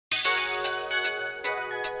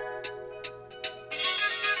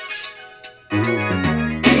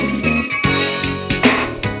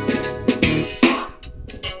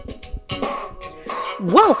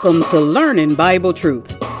Welcome to Learning Bible Truth.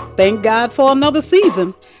 Thank God for another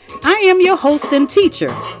season. I am your host and teacher,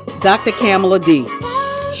 Dr. Kamala D.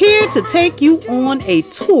 Here to take you on a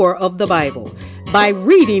tour of the Bible by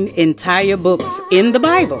reading entire books in the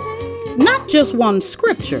Bible. Not just one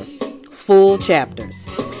scripture, full chapters.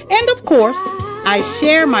 And of course, I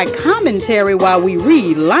share my commentary while we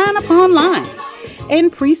read line upon line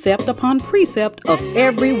and precept upon precept of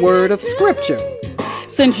every word of scripture.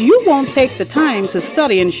 Since you won't take the time to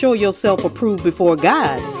study and show yourself approved before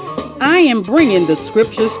God, I am bringing the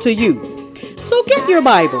scriptures to you. So get your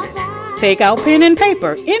Bibles, take out pen and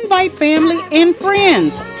paper, invite family and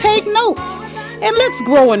friends, take notes, and let's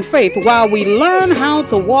grow in faith while we learn how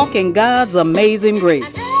to walk in God's amazing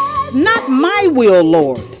grace. Not my will,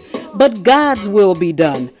 Lord, but God's will be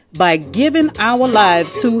done by giving our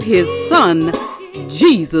lives to His Son,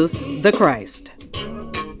 Jesus the Christ.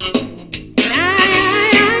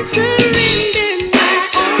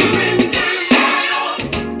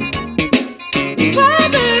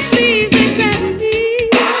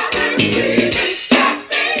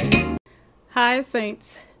 Hi,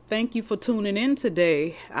 Saints. Thank you for tuning in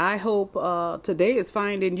today. I hope today is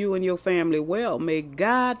finding you and your family well. May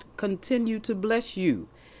God continue to bless you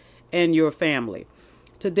and your family.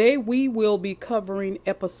 Today we will be covering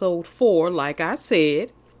episode 4. Like I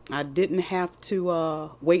said, I didn't have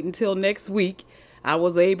to wait until next week. I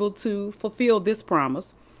was able to fulfill this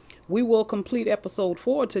promise. We will complete episode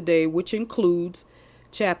 4 today, which includes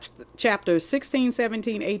chapters 16,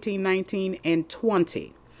 17, 18, 19, and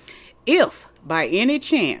 20. If by any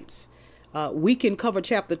chance we can cover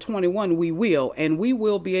chapter 21, we will, and we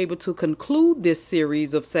will be able to conclude this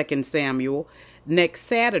series of 2 Samuel next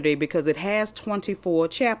Saturday because it has 24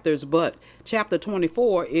 chapters, but chapter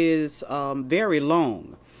 24 is very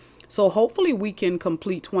long. So hopefully we can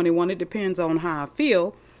complete 21. It depends on how I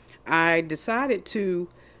feel. I decided to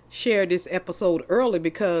share this episode early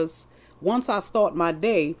because once I start my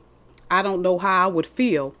day, I don't know how I would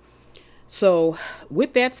feel. So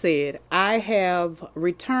with that said, I have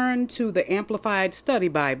returned to the Amplified Study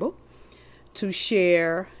Bible to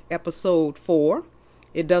share episode 4.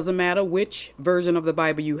 It doesn't matter which version of the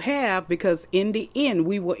Bible you have because in the end,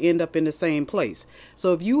 we will end up in the same place.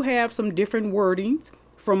 So if you have some different wordings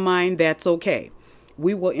from mine, that's okay.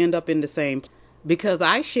 We will end up in the same because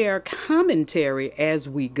I share commentary as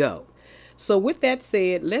we go. So with that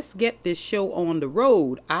said, let's get this show on the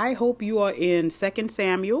road. I hope you are in 2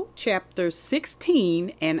 Samuel chapter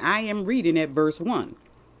 16, and I am reading at verse 1.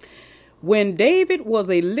 When David was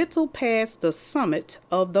a little past the summit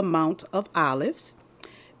of the Mount of Olives,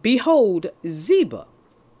 behold, Ziba,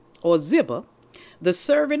 the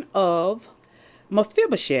servant of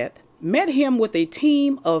Mephibosheth, met him with a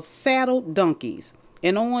team of saddled donkeys,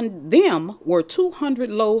 and on them were 200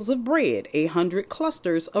 loaves of bread, 100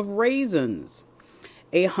 clusters of raisins,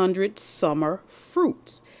 100 summer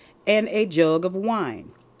fruits, and a jug of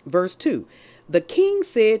wine. Verse 2. The king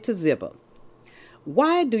said to Ziba,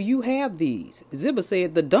 "Why do you have these?" Ziba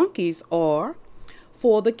said, "The donkeys are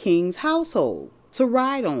for the king's household to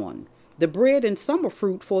ride on, the bread and summer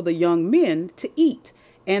fruit for the young men to eat,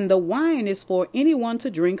 and the wine is for anyone to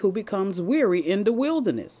drink who becomes weary in the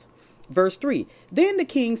wilderness." Verse 3, then the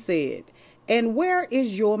king said, "And where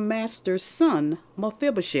is your master's son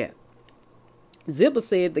Mephibosheth?" Ziba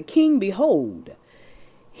said, "The king, behold,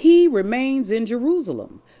 he remains in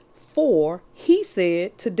Jerusalem. For he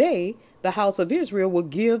said, today the house of Israel will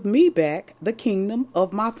give me back the kingdom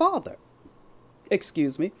of my father."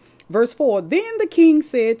 Verse 4, then the king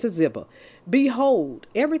said to Ziba, "Behold,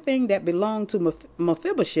 everything that belonged to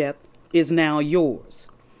Mephibosheth is now yours."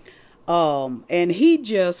 And he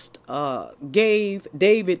just gave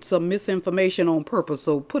David some misinformation on purpose.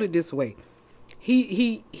 So put it this way.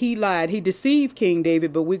 He lied. He deceived King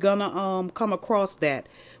David, but we're going to come across that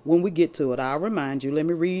when we get to it. I'll remind you. Let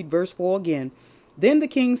me read verse 4 again. Then the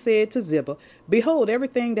king said to Ziba, "Behold,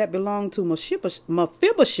 everything that belonged to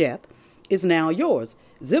Mephibosheth is now yours."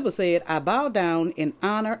 Ziba said, "I bow down in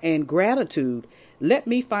honor and gratitude. Let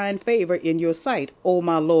me find favor in your sight, O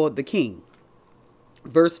my lord the king."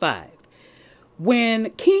 Verse 5. When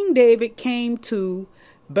King David came to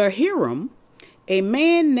Bahurim, a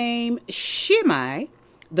man named Shimei,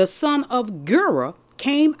 the son of Gera,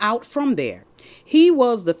 came out from there. He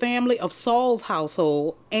was the family of Saul's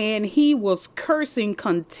household, and he was cursing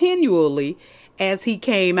continually as he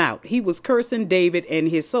came out. He was cursing David and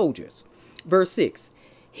his soldiers. Verse 6.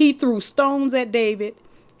 He threw stones at David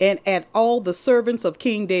and at all the servants of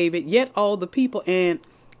King David, yet all the people and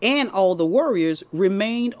and all the warriors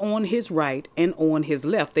remained on his right and on his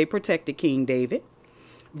left. They protected King David.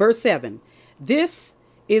 Verse 7. This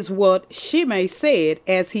is what Shimei said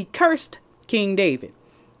as he cursed King David.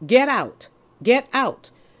 Get out,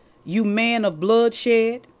 you man of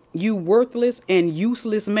bloodshed, you worthless and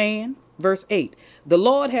useless man. Verse 8. The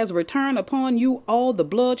Lord has returned upon you all the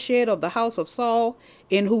bloodshed of the house of Saul,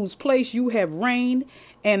 in whose place you have reigned,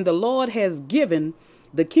 and the Lord has given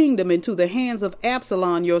the kingdom into the hands of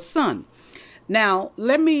Absalom, your son. Now,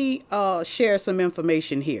 let me share some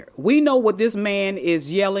information here. We know what this man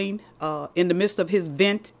is yelling in the midst of his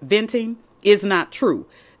venting is not true.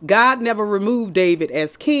 God never removed David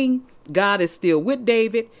as king. God is still with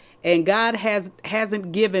David, and God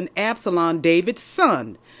hasn't given Absalom, David's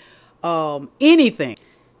son, anything.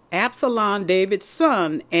 Absalom, David's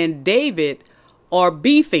son, and David are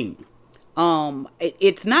beefing.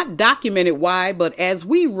 It's not documented why, but as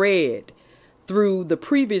we read through the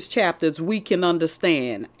previous chapters, we can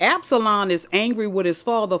understand. Absalom is angry with his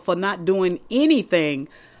father for not doing anything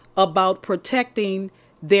about protecting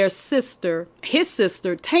his sister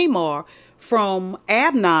Tamar from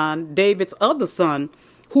Amnon, David's other son,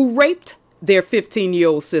 who raped their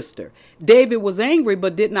 15-year-old sister. David was angry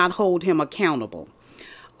but did not hold him accountable.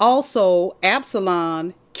 Also,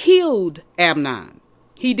 Absalom killed Amnon.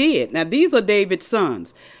 He did. Now, these are David's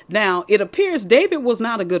sons. Now, it appears David was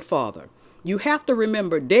not a good father. You have to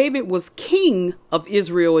remember, David was king of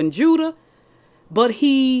Israel and Judah, but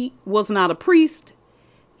he was not a priest.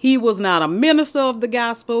 He was not a minister of the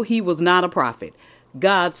gospel. He was not a prophet.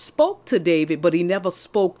 God spoke to David, but he never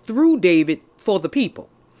spoke through David for the people.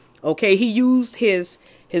 Okay, he used his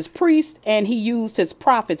priest and he used his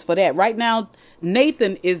prophets for that. Right now,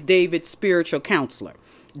 Nathan is David's spiritual counselor.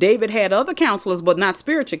 David had other counselors, but not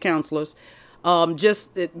spiritual counselors.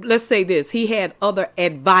 Let's say this. He had other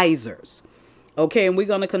advisors. Okay, and we're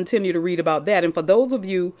going to continue to read about that. And for those of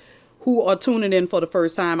you who are tuning in for the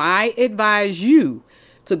first time, I advise you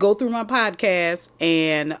to go through my podcast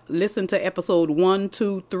and listen to episode 1,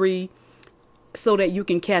 2, 3, so that you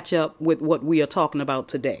can catch up with what we are talking about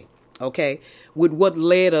today. Okay, with what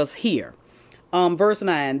led us here. Verse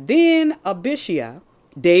 9. Then Abishai,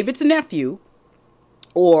 David's nephew,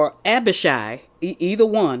 or Abishai, either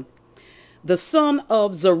one, the son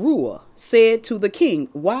of Zeruiah, said to the king,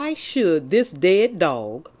 why should this dead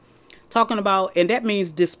dog, talking about, and that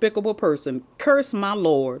means despicable person, curse my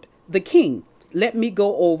lord, the king? Let me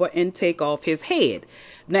go over and take off his head.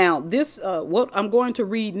 Now, this, what I'm going to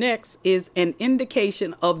read next is an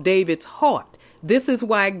indication of David's heart. This is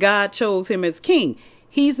why God chose him as king.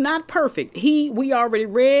 He's not perfect. We already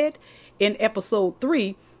read in episode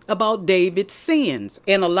 3 about David's sins.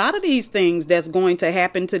 And a lot of these things that's going to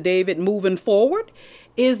happen to David moving forward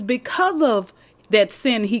is because of that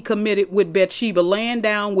sin he committed with Bathsheba, laying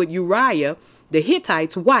down with Uriah, the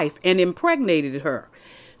Hittite's wife, and impregnated her.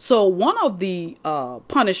 So one of the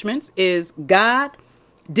punishments is God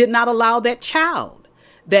did not allow that child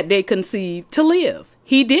that they conceived to live.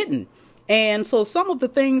 He didn't. And so some of the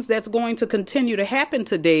things that's going to continue to happen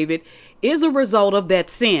to David is a result of that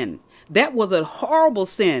sin. That was a horrible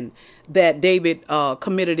sin that David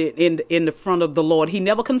committed in the front of the Lord. He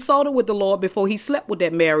never consulted with the Lord before he slept with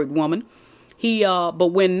that married woman. But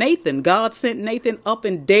when God sent Nathan up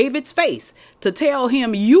in David's face to tell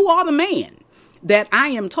him, you are the man that I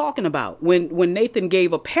am talking about, when Nathan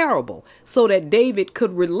gave a parable so that David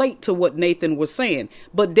could relate to what Nathan was saying.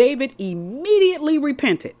 But David immediately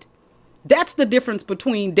repented. That's the difference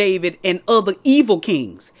between David and other evil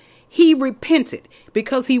kings. He repented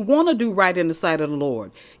because he wanted to do right in the sight of the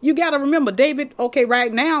Lord. You got to remember, David, okay,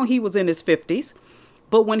 right now he was in his 50s,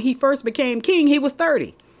 but when he first became king, he was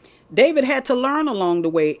 30. David had to learn along the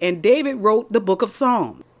way, and David wrote the book of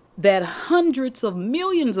Psalms that hundreds of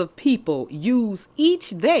millions of people use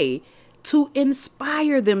each day to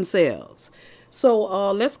inspire themselves.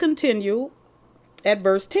 So let's continue at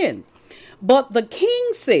verse 10. But the king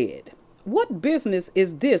said, what business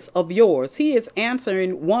is this of yours? He is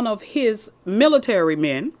answering one of his military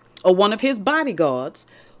men, or one of his bodyguards,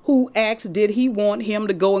 who asked, did he want him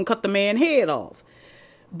to go and cut the man's head off?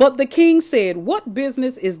 But the king said, what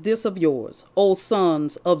business is this of yours, O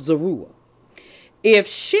sons of Zeruiah? If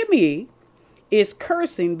Shimei is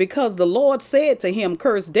cursing because the Lord said to him,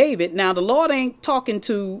 curse David. Now, the Lord ain't talking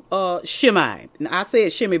to Shimei. I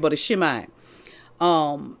said Shimei, but it's Shimei.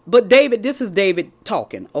 But David, this is David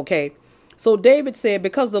talking, okay? So David said,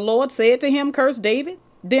 because the Lord said to him, curse David,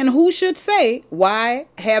 then who should say, why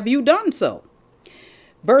have you done so?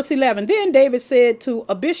 Verse 11, then David said to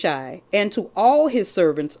Abishai and to all his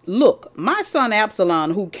servants, look, my son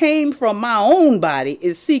Absalom, who came from my own body,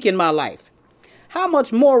 is seeking my life. how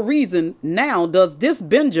much more reason now does this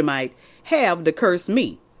Benjamite have to curse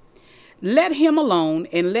me? Let him alone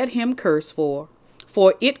and let him curse for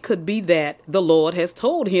it could be that the Lord has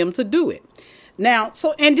told him to do it. Now,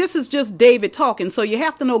 and this is just David talking. So you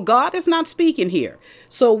have to know God is not speaking here.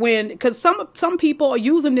 So because some people are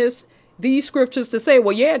using these scriptures to say,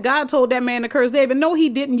 well, yeah, God told that man to curse David. No, he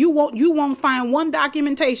didn't. You won't find one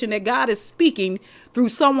documentation that God is speaking through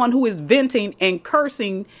someone who is venting and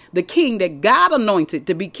cursing the king that God anointed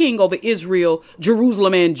to be king over Israel,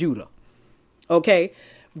 Jerusalem, and Judah. Okay.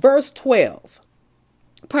 Verse 12.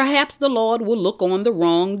 Perhaps the Lord will look on the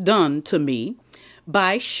wrong done to me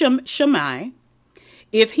by Shimei,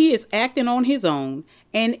 if he is acting on his own,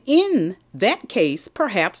 and in that case,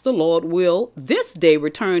 perhaps the Lord will this day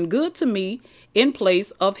return good to me in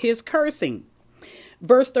place of his cursing.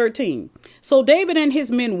 Verse 13. So David and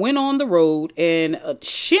his men went on the road, and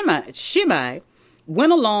Shimei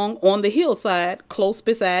went along on the hillside close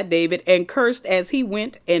beside David and cursed as he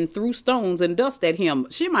went and threw stones and dust at him.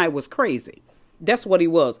 Shimei was crazy. That's what he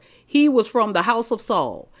was. He was from the house of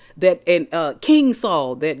Saul, King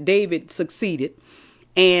Saul, that David succeeded.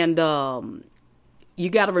 And you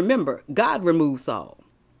got to remember, God removed Saul.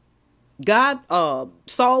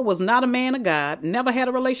 Saul was not a man of God, never had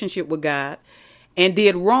a relationship with God, and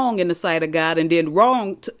did wrong in the sight of God and did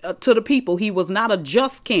wrong to the people. He was not a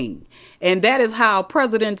just king. And that is how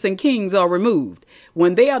presidents and kings are removed.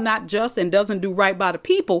 When they are not just and doesn't do right by the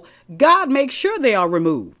people, God makes sure they are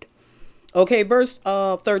removed. Okay, verse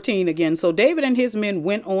 13 again. So David and his men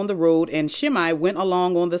went on the road, and Shimei went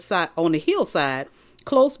along on the hillside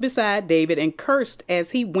close beside David and cursed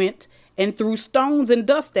as he went and threw stones and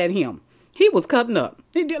dust at him. He was cutting up.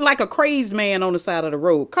 He did like a crazed man on the side of the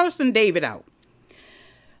road, cursing David out.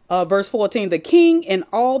 Verse 14, the king and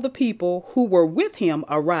all the people who were with him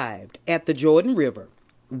arrived at the Jordan River,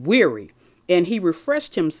 weary, and he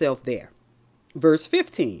refreshed himself there. Verse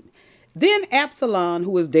 15, then Absalom,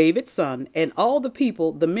 who was David's son, and all the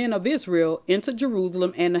people, the men of Israel, entered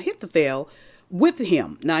Jerusalem, and Ahithophel with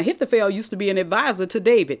him. Now, Ahithophel used to be an advisor to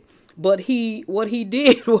David, but what he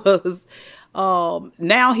did was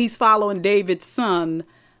now he's following David's son,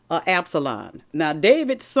 Absalom. Now,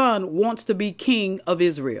 David's son wants to be king of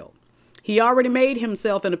Israel. He already made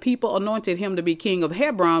himself, and the people anointed him to be king of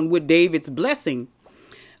Hebron with David's blessing.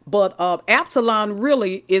 But Absalom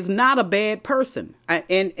really is not a bad person.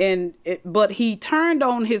 But he turned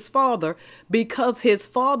on his father because his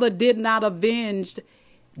father did not avenge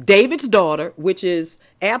David's daughter, which is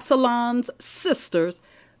Absalom's sister's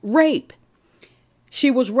rape. She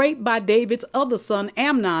was raped by David's other son,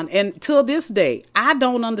 Amnon. And till this day, I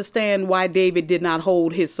don't understand why David did not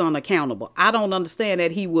hold his son accountable. I don't understand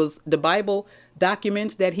that the Bible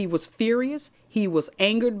documents that he was furious. He was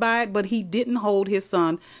angered by it, but he didn't hold his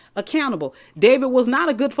son accountable. David was not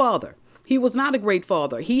a good father. He was not a great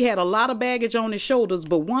father. He had a lot of baggage on his shoulders.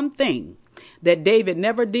 But one thing that David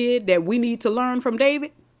never did that we need to learn from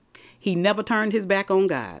David, he never turned his back on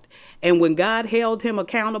God. And when God held him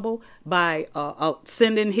accountable by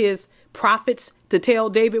sending his prophets to tell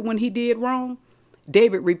David when he did wrong,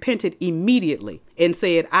 David repented immediately and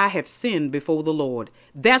said, I have sinned before the Lord.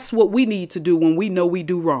 That's what we need to do when we know we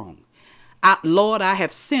do wrong. Lord, I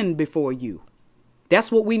have sinned before you.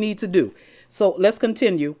 That's what we need to do. So let's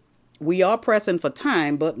continue. We are pressing for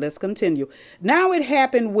time, but let's continue. Now it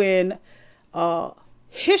happened when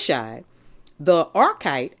Hushai, the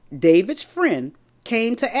Archite, David's friend,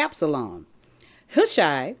 came to Absalom.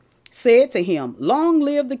 Hushai said to him, long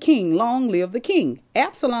live the king, long live the king.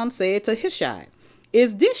 Absalom said to Hushai,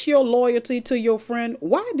 is this your loyalty to your friend?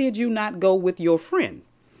 Why did you not go with your friend?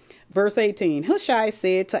 Verse 18, Hushai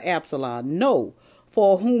said to Absalom, no,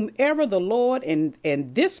 for whomever the Lord and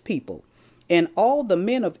this people and all the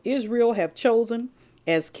men of Israel have chosen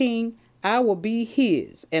as king, I will be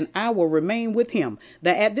his, and I will remain with him.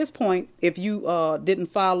 Now, at this point, if you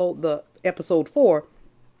didn't follow the episode 4,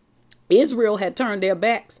 Israel had turned their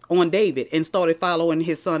backs on David and started following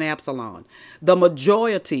his son Absalom. The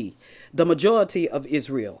majority of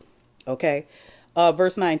Israel. Okay.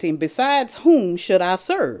 Verse 19, besides whom should I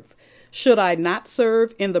serve? Should I not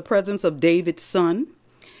serve in the presence of David's son?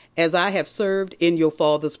 As I have served in your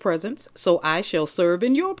father's presence, so I shall serve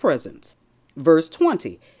in your presence. Verse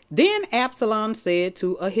 20, then Absalom said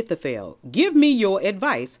to Ahithophel, give me your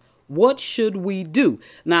advice. What should we do?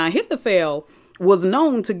 Now, Ahithophel was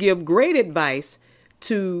known to give great advice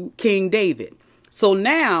to King David. So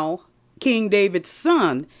now King David's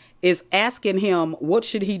son is asking him what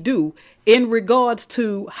should he do in regards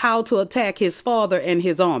to how to attack his father and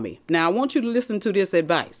his army. Now, I want you to listen to this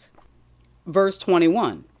advice. Verse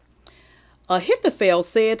 21. Ahithophel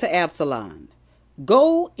said to Absalom,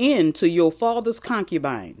 Go in to your father's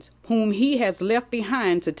concubines, whom he has left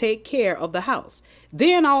behind to take care of the house.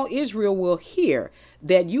 Then all Israel will hear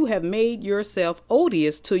that you have made yourself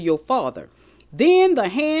odious to your father. Then the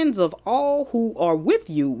hands of all who are with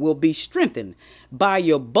you will be strengthened by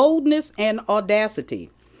your boldness and audacity.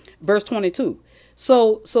 Verse 22.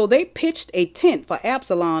 So they pitched a tent for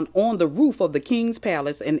Absalom on the roof of the king's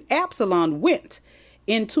palace, and Absalom went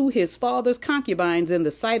into his father's concubines in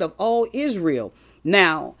the sight of all Israel.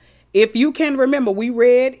 Now, if you can remember, we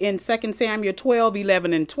read in 2 Samuel 12,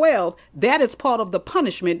 11, and 12, that is part of the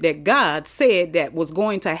punishment that God said that was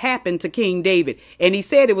going to happen to King David. And he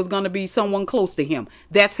said it was going to be someone close to him.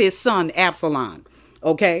 That's his son, Absalom.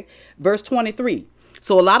 Okay, verse 23.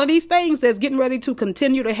 So a lot of these things that's getting ready to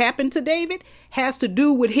continue to happen to David has to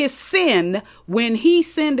do with his sin when he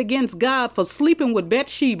sinned against God for sleeping with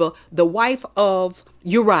Bathsheba, the wife of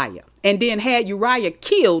Uriah, and then had Uriah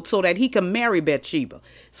killed so that he could marry Bathsheba.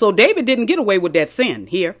 So David didn't get away with that sin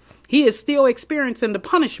here. He is still experiencing the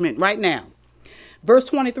punishment right now. Verse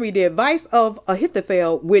 23, the advice of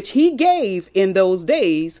Ahithophel, which he gave in those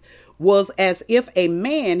days, was as if a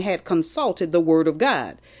man had consulted the word of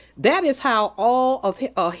God. That is how all of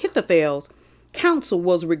Ahithophel's counsel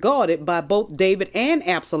was regarded by both David and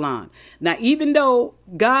Absalom. Now, even though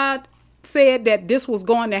God said that this was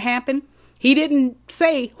going to happen, he didn't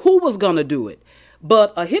say who was going to do it.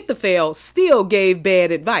 But Ahithophel still gave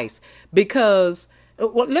bad advice because,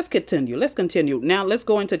 well, let's continue. Now, let's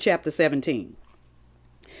go into chapter 17.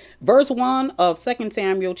 Verse 1 of 2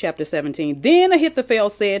 Samuel chapter 17. Then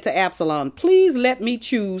Ahithophel said to Absalom, please let me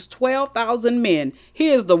choose 12,000 men.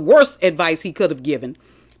 Here's the worst advice he could have given.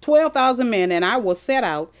 12,000 men, and I will set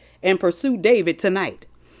out and pursue David tonight.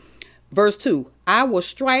 Verse 2. I will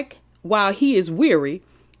strike while he is weary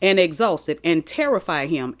and exhausted and terrify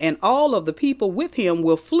him, and all of the people with him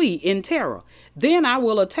will flee in terror. Then I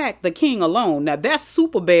will attack the king alone. Now that's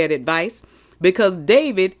super bad advice, because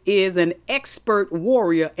David is an expert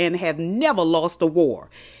warrior and have never lost a war.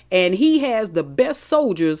 And he has the best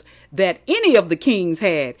soldiers that any of the kings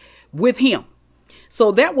had with him.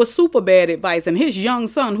 So that was super bad advice. And his young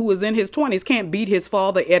son, who is in his 20s, can't beat his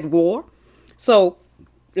father at war. So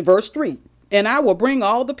verse 3, and I will bring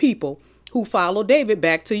all the people who follow David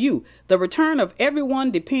back to you. The return of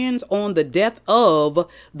everyone depends on the death of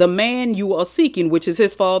the man you are seeking, which is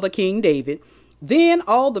his father, King David. Then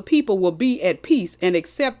all the people will be at peace and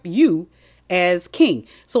accept you as king.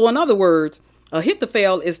 So in other words,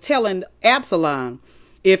 Ahithophel is telling Absalom,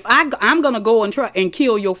 if I'm going to go and try and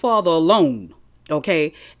kill your father alone.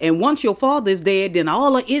 Okay. And once your father is dead, then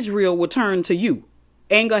all of Israel will turn to you.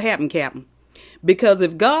 Ain't gonna happen, Captain. Because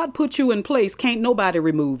if God put you in place, can't nobody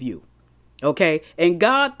remove you. Okay. And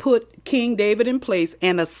God put King David in place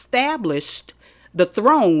and established the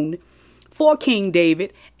throne for King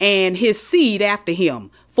David and his seed after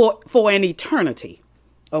him for an eternity.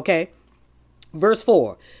 Okay. Verse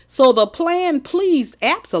 4. So the plan pleased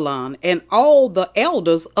Absalom and all the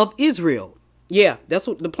elders of Israel. Yeah, that's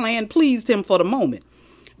what the plan pleased him for the moment.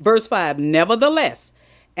 Verse 5. Nevertheless,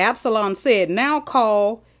 Absalom said, now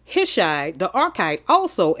call Hushai the Archite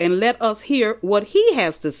also, and let us hear what he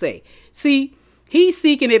has to say. See, he's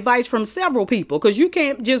seeking advice from several people, because you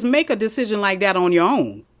can't just make a decision like that on your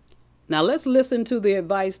own. Now let's listen to the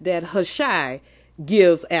advice that Hushai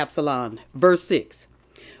gives Absalom. Verse 6.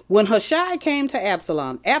 When Hushai came to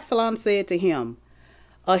Absalom, Absalom said to him,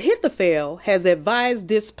 Ahithophel has advised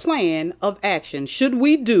this plan of action. Should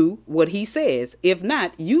we do what he says? If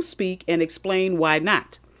not, you speak and explain why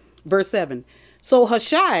not. Verse 7. So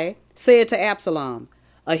Hushai said to Absalom,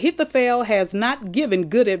 Ahithophel has not given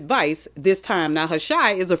good advice this time. Now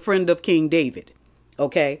Hushai is a friend of King David.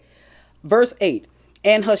 Okay. Verse 8.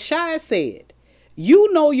 And Hushai said,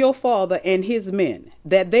 you know your father and his men,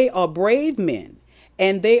 that they are brave men,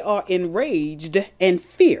 and they are enraged and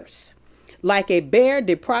fierce, like a bear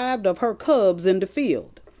deprived of her cubs in the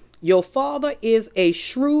field. Your father is a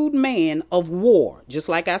shrewd man of war, just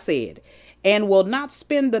like I said, and will not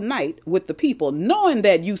spend the night with the people, knowing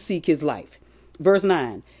that you seek his life. Verse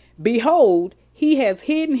 9. Behold, he has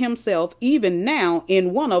hidden himself even now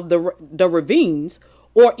in one of the ravines,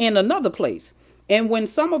 or in another place. And when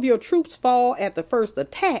some of your troops fall at the first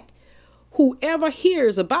attack, whoever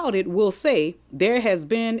hears about it will say, there has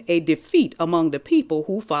been a defeat among the people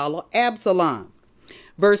who follow Absalom.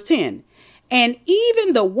 Verse 10. And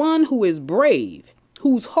even the one who is brave,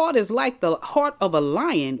 whose heart is like the heart of a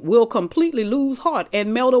lion, will completely lose heart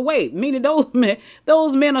and melt away. Meaning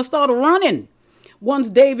those men will start running once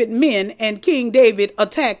David men and King David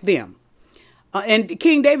attacked them. And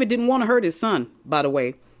King David didn't want to hurt his son, by the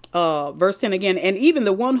way. Verse 10 again, and even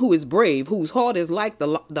the one who is brave, whose heart is like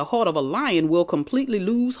the heart of a lion, will completely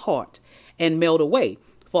lose heart and melt away.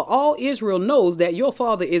 For all Israel knows that your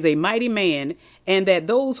father is a mighty man, and that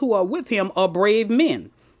those who are with him are brave men.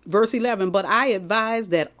 Verse 11, but I advise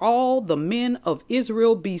that all the men of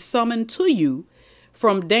Israel be summoned to you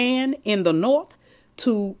from Dan in the north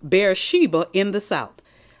to Beersheba in the south,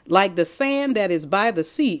 like the sand that is by the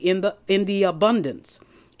sea in the abundance,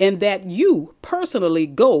 and that you personally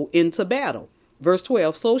go into battle. Verse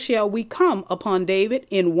 12, so shall we come upon David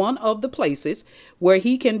in one of the places where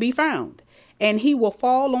he can be found, and he will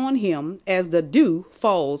fall on him as the dew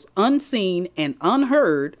falls unseen and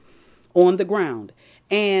unheard on the ground.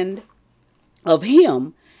 And of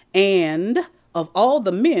him and of all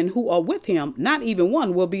the men who are with him, not even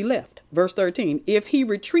one will be left. Verse 13, if he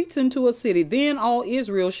retreats into a city, then all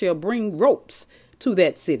Israel shall bring ropes to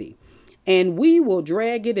that city, and we will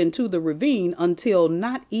drag it into the ravine until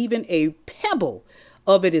not even a pebble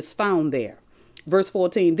of it is found there. Verse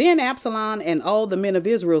 14, then Absalom and all the men of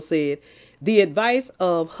Israel said, the advice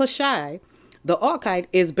of Hushai the Archite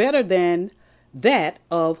is better than that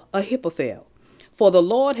of Ahithophel. For the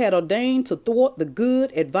Lord had ordained to thwart the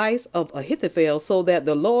good advice of Ahithophel, so that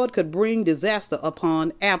the Lord could bring disaster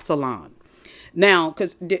upon Absalom. Now,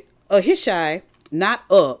 because Ahishai,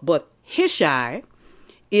 but Hishai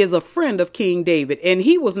is a friend of King David, and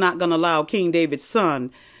he was not going to allow King David's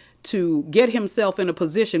son to get himself in a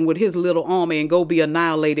position with his little army and go be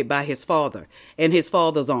annihilated by his father and his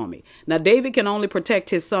father's army. Now, David can only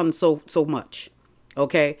protect his son so much,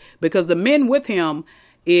 okay? Because the men with him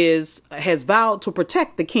has vowed to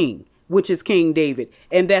protect the king, which is King David,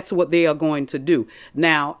 and that's what they are going to do.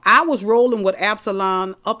 Now, I was rolling with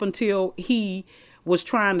Absalom up until he was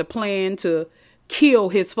trying to plan to kill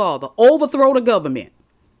his father, overthrow the government,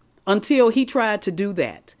 until he tried to do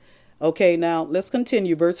that. Okay, now let's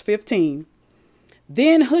continue. Verse 15.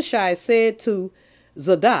 Then Hushai said to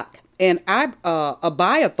Zadok and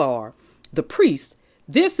Abiathar, the priest,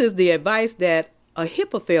 this is the advice that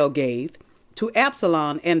Ahithophel gave to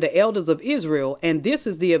Absalom and the elders of Israel, and this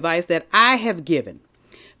is the advice that I have given.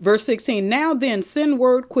 Verse 16, now then send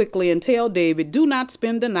word quickly and tell David, do not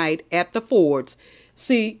spend the night at the fords.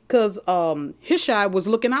 See, because Hushai was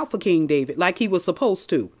looking out for King David like he was supposed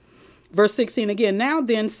to. Verse 16 again, now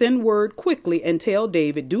then send word quickly and tell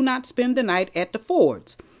David, do not spend the night at the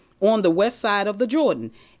fords on the west side of the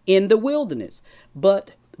Jordan in the wilderness,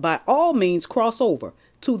 but by all means cross over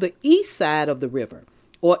to the east side of the river,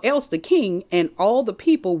 or else the king and all the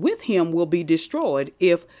people with him will be destroyed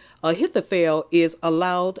if Ahithophel is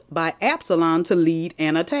allowed by Absalom to lead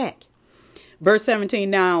an attack. Verse 17,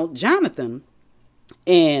 now Jonathan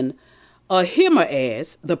and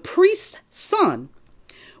Ahimaaz, the priest's son,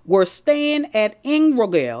 were staying at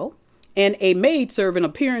En-Rogel, and a maidservant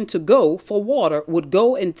appearing to go for water would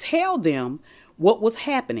go and tell them what was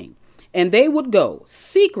happening. And they would go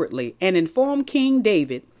secretly and inform King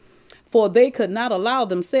David, for they could not allow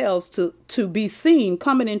themselves to be seen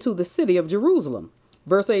coming into the city of Jerusalem.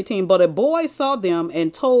 Verse 18, but a boy saw them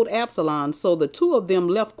and told Absalom, so the two of them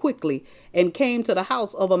left quickly and came to the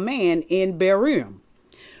house of a man in Berim,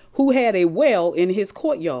 who had a well in his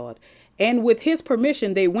courtyard. And with his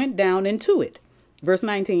permission, they went down into it. Verse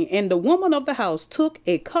 19, and the woman of the house took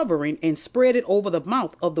a covering and spread it over the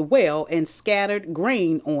mouth of the well and scattered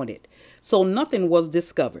grain on it. So nothing was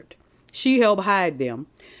discovered. She helped hide them.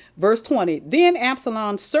 Verse 20, then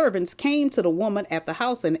Absalom's servants came to the woman at the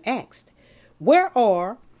house and asked, where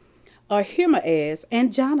are Ahimaaz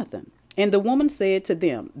and Jonathan? And the woman said to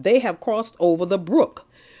them, they have crossed over the brook.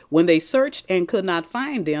 When they searched and could not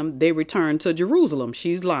find them, they returned to Jerusalem.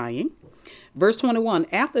 She's lying. Verse 21,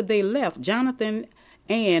 after they left, Jonathan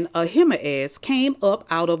and Ahimaaz came up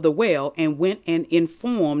out of the well and went and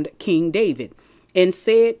informed King David and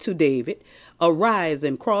said to David, arise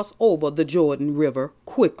and cross over the Jordan River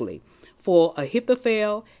quickly, for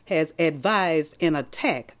Ahithophel has advised an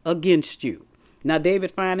attack against you. Now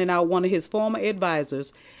David, finding out one of his former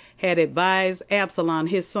advisors had advised Absalom,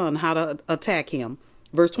 his son, how to attack him.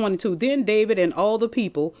 Verse 22, then David and all the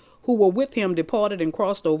people who were with him departed and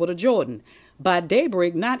crossed over the Jordan. By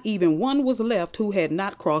daybreak, not even one was left who had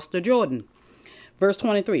not crossed the Jordan. Verse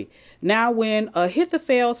 23, now when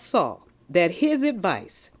Ahithophel saw that his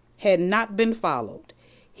advice had not been followed,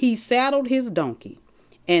 he saddled his donkey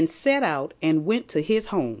and set out and went to his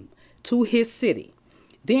home, to his city.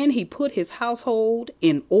 Then he put his household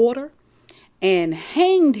in order and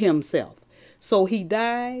hanged himself. So he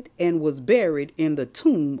died and was buried in the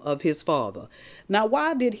tomb of his father. Now,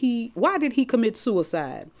 why did he commit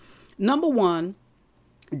suicide? Number one,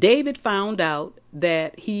 David found out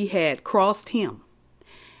that he had crossed him.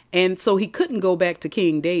 And so he couldn't go back to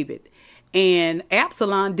King David. And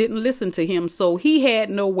Absalom didn't listen to him, so he had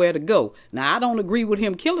nowhere to go. Now, I don't agree with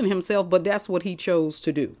him killing himself, but that's what he chose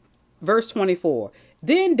to do. Verse 24,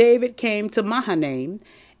 then David came to Mahanaim,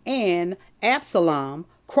 and Absalom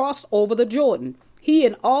crossed over the Jordan, he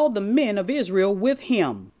and all the men of Israel with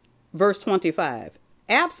him. Verse 25,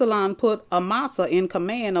 Absalom put Amasa in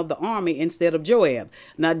command of the army instead of Joab.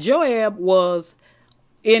 Now, Joab was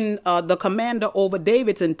in the commander over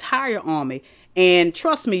David's entire army. And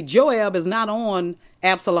trust me, Joab is not on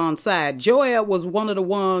Absalom's side. Joab was one of the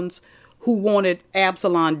ones who wanted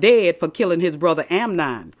Absalom dead for killing his brother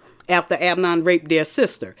Amnon after Amnon raped their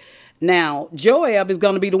sister. Now, Joab is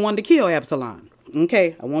going to be the one to kill Absalom.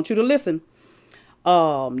 Okay, I want you to listen.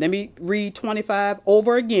 Let me read 25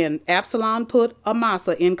 over again. Absalom put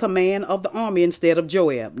Amasa in command of the army instead of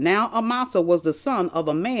Joab. Now, Amasa was the son of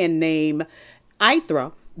a man named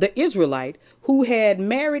Ithra, the Israelite, who had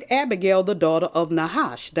married Abigail, the daughter of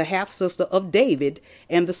Nahash, the half-sister of David,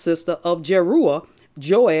 and the sister of Jeruah,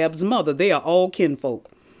 Joab's mother. They are all kinfolk.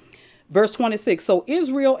 Verse 26, so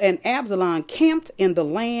Israel and Absalom camped in the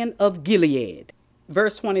land of Gilead.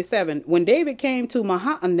 Verse 27, when David came to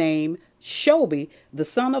Mahanaim, Shobi, the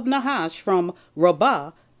son of Nahash from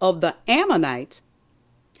Rabbah of the Ammonites,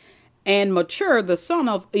 and Machir, the son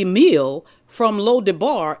of Emil from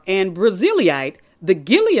Lodebar, and Barzillai, the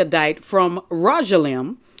Gileadite from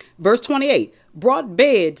Rajalim. Verse 28, brought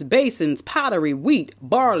beds, basins, pottery, wheat,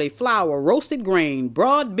 barley, flour, roasted grain,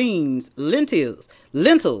 broad beans, lentils,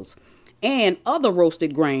 and other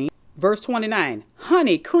roasted grain. Verse 29,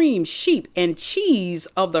 honey, cream, sheep, and cheese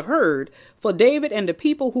of the herd for David and the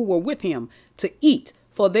people who were with him to eat.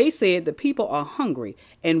 For they said, the people are hungry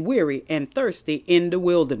and weary and thirsty in the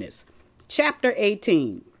wilderness. Chapter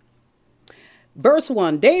 18. Verse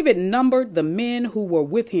 1, David numbered the men who were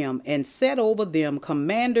with him and set over them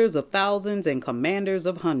commanders of thousands and commanders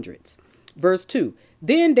of hundreds. Verse 2,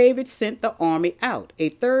 then David sent the army out, a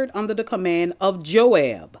third under the command of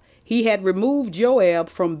Joab. He had removed Joab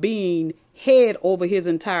from being head over his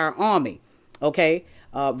entire army. Okay,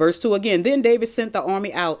 verse 2 again, then David sent the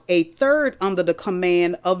army out, a third under the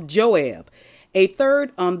command of Joab, a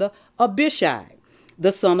third under Abishai,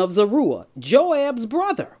 the son of Zeruiah, Joab's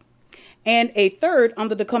brother, and a third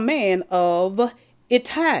under the command of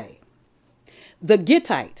Ittai, the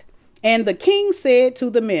Gittite. And the king said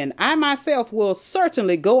to the men, I myself will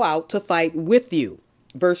certainly go out to fight with you.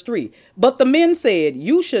 Verse 3, but the men said,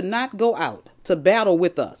 you should not go out to battle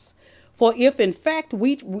with us. For if in fact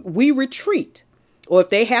we retreat, or if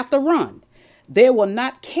they have to run, they will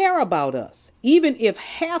not care about us. Even if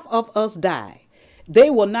half of us die, they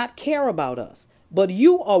will not care about us. But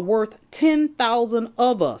you are worth 10,000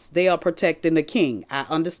 of us. They are protecting the king. I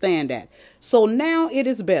understand that. So now it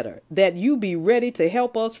is better that you be ready to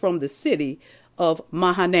help us from the city of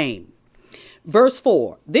Mahanaim. Verse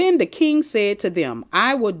 4, then the king said to them,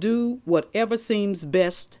 I will do whatever seems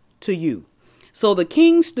best to you. So the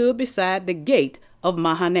king stood beside the gate of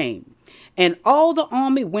Mahanaim, and all the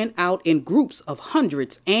army went out in groups of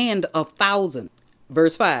hundreds and of thousands.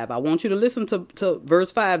 Verse 5, I want you to listen to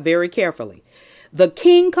verse 5 very carefully. The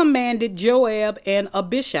king commanded Joab and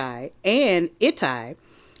Abishai and Ittai,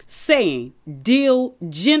 saying, deal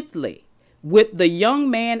gently with the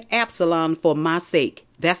young man Absalom for my sake.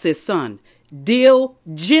 That's his son. Deal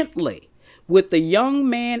gently with the young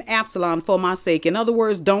man Absalom for my sake. In other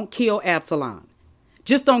words, don't kill Absalom.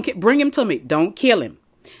 Just don't bring him to me. Don't kill him.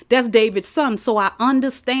 That's David's son. So I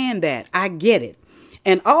understand that. I get it.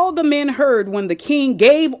 And all the men heard when the king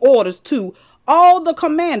gave orders to all the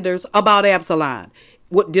commanders about Absalom.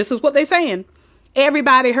 This is what they're saying.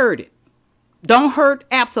 Everybody heard it. Don't hurt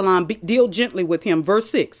Absalom. Deal gently with him. Verse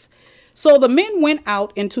 6. So the men went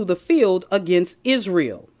out into the field against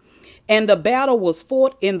Israel, and the battle was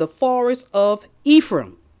fought in the forest of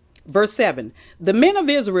Ephraim. Verse 7. The men of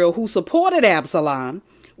Israel who supported Absalom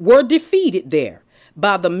were defeated there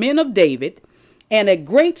by the men of David, and a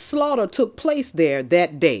great slaughter took place there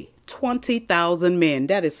that day. 20,000 men.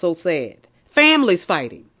 That is so sad. Families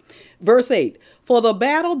fighting. Verse 8. For the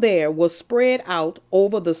battle there was spread out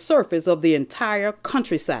over the surface of the entire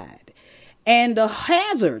countryside, and the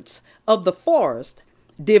hazards of the forest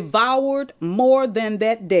devoured more than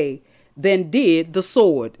that day than did the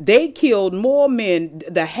sword. They killed more men.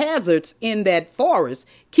 The hazards in that forest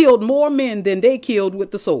killed more men than they killed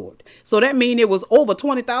with the sword. So that means it was over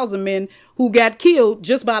 20,000 men who got killed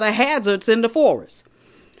just by the hazards in the forest.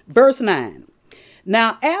 Verse 9.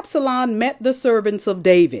 Now Absalom met the servants of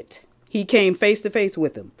David. He came face to face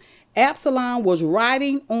with them. Absalom was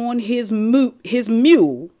riding on his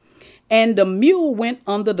mule, and the mule went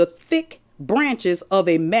under the thick branches of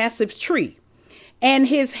a massive tree, and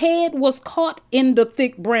his head was caught in the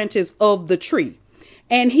thick branches of the tree,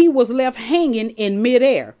 and he was left hanging in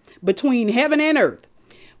midair between heaven and earth,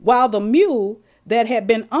 while the mule that had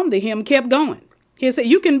been under him kept going. He said,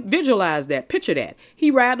 you can visualize that, picture that.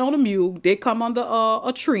 He riding on a mule, they come under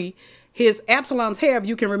a tree. His Absalom's hair, if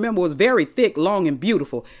you can remember, was very thick, long, and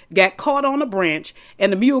beautiful. Got caught on a branch,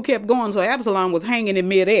 and the mule kept going, so Absalom was hanging in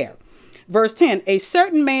midair. Verse 10, a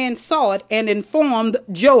certain man saw it and informed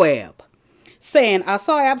Joab, saying, I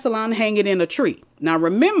saw Absalom hanging in a tree. Now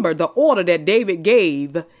remember the order that David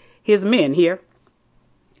gave his men here.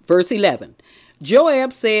 Verse 11,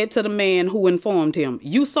 Joab said to the man who informed him,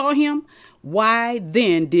 you saw him? Why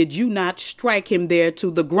then did you not strike him there to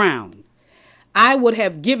the ground? I would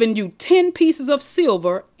have given you 10 pieces of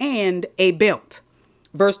silver and a belt.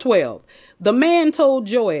 Verse 12, the man told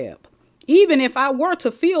Joab, even if I were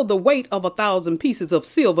to feel the weight of 1,000 pieces of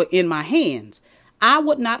silver in my hands, I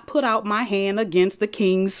would not put out my hand against the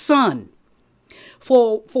king's son.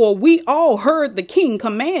 For we all heard the king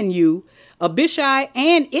command you, Abishai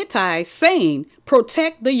and Ittai, saying,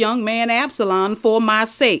 protect the young man Absalom for my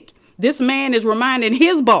sake. This man is reminding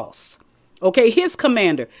his boss, okay, his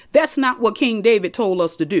commander. That's not what King David told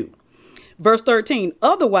us to do. Verse 13,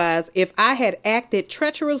 otherwise, if I had acted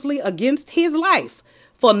treacherously against his life,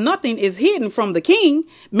 for nothing is hidden from the king,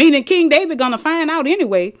 meaning King David gonna find out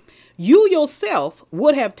anyway, you yourself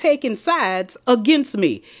would have taken sides against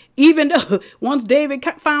me. Even though once David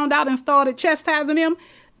found out and started chastising him,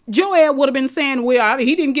 Joab would have been saying, well,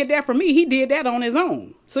 he didn't get that from me. He did that on his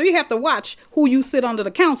own. So you have to watch who you sit under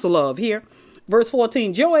the counsel of here. Verse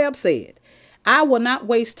 14, Joab said, I will not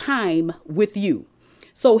waste time with you.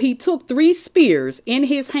 So he took 3 spears in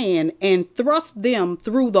his hand and thrust them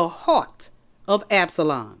through the heart of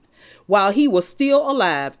Absalom while he was still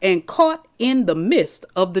alive and caught in the midst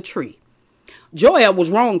of the tree. Joab was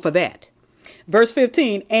wrong for that. Verse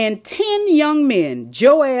 15, and 10 young men,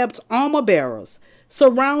 Joab's armor bearers,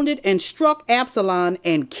 surrounded and struck Absalom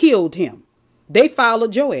and killed him. They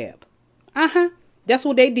followed Joab. That's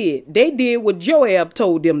what they did. They did what Joab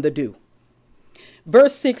told them to do.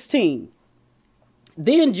 Verse 16.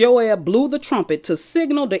 Then Joab blew the trumpet to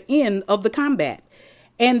signal the end of the combat,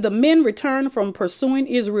 and the men returned from pursuing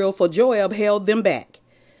Israel, for Joab held them back.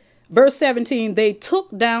 Verse 17. They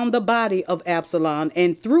took down the body of Absalom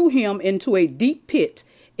and threw him into a deep pit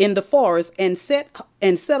in the forest and set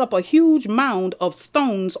up a huge mound of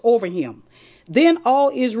stones over him. Then all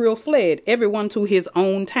Israel fled, everyone to his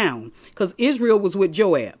own town, because Israel was with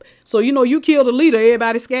Joab. So, you kill the leader,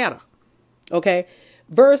 everybody scatter. Okay.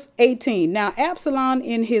 Verse 18. Now Absalom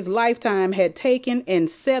in his lifetime had taken and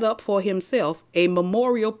set up for himself a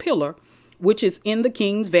memorial pillar, which is in the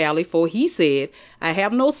king's valley. For he said, I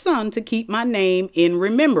have no son to keep my name in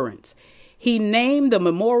remembrance. He named the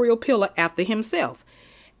memorial pillar after himself.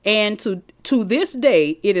 And to this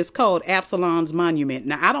day, it is called Absalom's monument.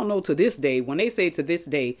 Now, I don't know to this day. When they say to this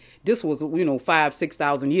day, this was,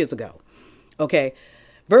 5,000-6,000 years ago. Okay.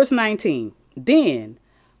 Verse 19. Then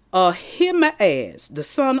Ahimaaz, the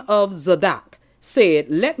son of Zadok, said,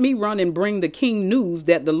 let me run and bring the king news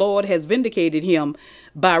that the Lord has vindicated him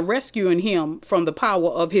by rescuing him from the power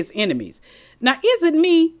of his enemies. Now, is it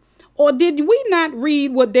me? Or did we not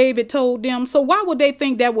read what David told them? So why would they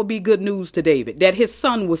think that would be good news to David, that his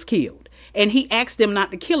son was killed? And he asked them not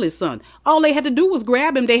to kill his son. All they had to do was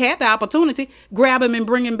grab him. They had the opportunity, grab him and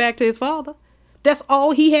bring him back to his father. That's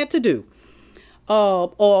all he had to do.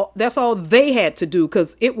 Or that's all they had to do,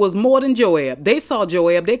 because it was more than Joab. They saw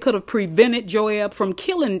Joab. They could have prevented Joab from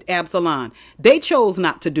killing Absalom. They chose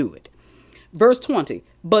not to do it. Verse 20.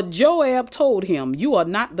 But Joab told him, you are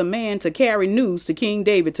not the man to carry news to King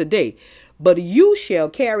David today, but you shall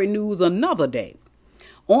carry news another day.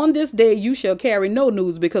 On this day you shall carry no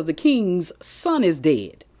news, because the king's son is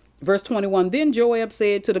dead. Verse 21. Then Joab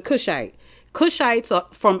said to the Cushites are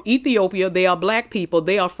from Ethiopia. They are black people.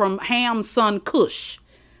 They are from Ham's son Cush.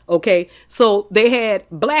 Okay. So they had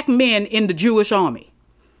black men in the Jewish army.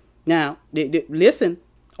 Now, listen.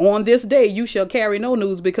 On this day you shall carry no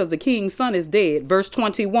news, because the king's son is dead. Verse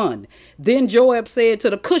 21. Then Joab said to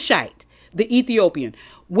the Cushite, the Ethiopian,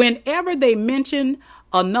 whenever they mention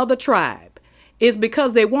another tribe, it's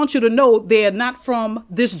because they want you to know they're not from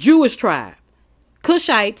this Jewish tribe.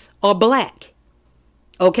 Cushites are black.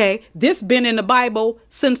 Okay. This been in the Bible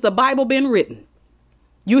since the Bible been written.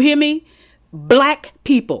 You hear me? Black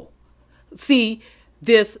people. See,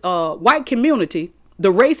 this white community,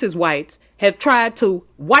 the racist whites, have tried to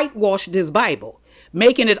whitewash this Bible,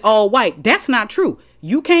 making it all white. That's not true.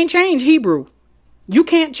 You can't change Hebrew. You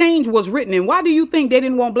can't change what's written. And why do you think they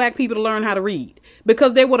didn't want black people to learn how to read?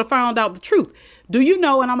 because they would have found out the truth. Do you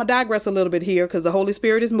know, and I'm going to digress a little bit here because the Holy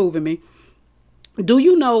Spirit is moving me. Do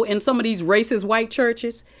you know in some of these racist white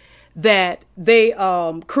churches that they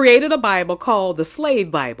created a Bible called the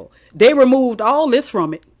Slave Bible? They removed all this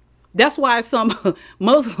from it. That's why some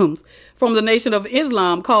Muslims from the Nation of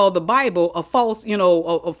Islam call the Bible a false,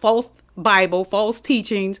 a false Bible, false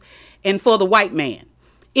teachings, and for the white man.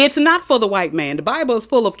 It's not for the white man. The Bible is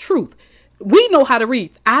full of truth. We know how to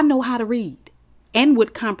read. I know how to read, and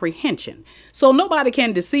with comprehension. So nobody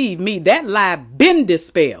can deceive me. That lie been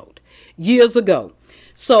dispelled years ago.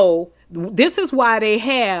 So this is why they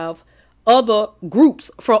have other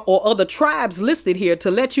groups or other tribes listed here to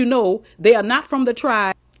let you know they are not from the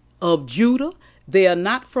tribe of Judah. They are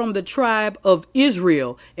not from the tribe of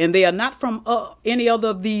Israel, and they are not from any other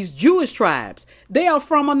of these Jewish tribes. They are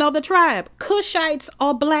from another tribe. Cushites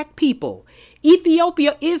are black people.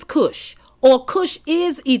 Ethiopia is Cush, or Cush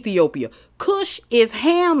is Ethiopia. Cush is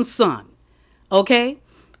Ham's son. Okay?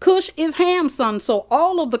 Cush is Ham's son. So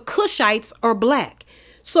all of the Cushites are black.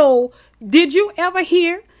 So did you ever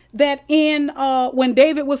hear that in when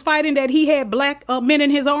David was fighting that he had black men in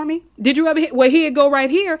his army? Did you ever hear? Well, here it go right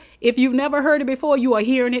here. If you've never heard it before, you are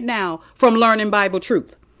hearing it now from Learning Bible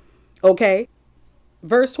Truth. Okay.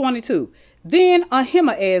 Verse 22. Then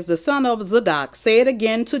Ahimaaz, the son of Zadok, said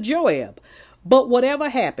again to Joab, but whatever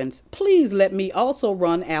happens, please let me also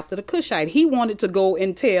run after the Cushite. He wanted to go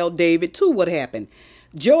and tell David too what happened.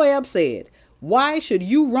 Joab said, why should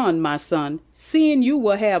you run, my son, seeing you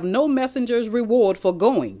will have no messenger's reward for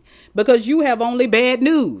going, because you have only bad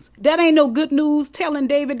news? That ain't no good news telling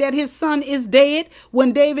David that his son is dead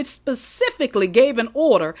when David specifically gave an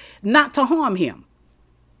order not to harm him.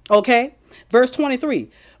 Okay, verse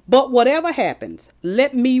 23. But whatever happens,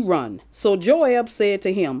 let me run. So Joab said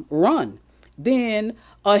to him, run. Then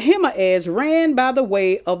Ahimaaz ran by the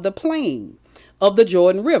way of the plain of the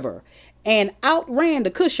Jordan River and outran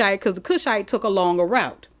the Cushite, because the Cushite took a longer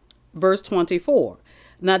route. Verse 24.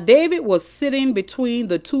 Now David was sitting between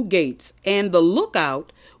the two gates, and the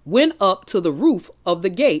lookout went up to the roof of the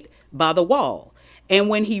gate by the wall. And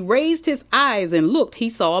when he raised his eyes and looked, he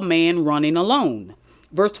saw a man running alone.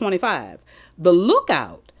 Verse 25. The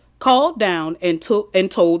lookout called down and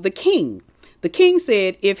told the king. The king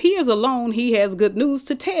said, if he is alone, he has good news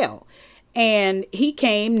to tell. And he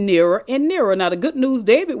came nearer and nearer. Now, the good news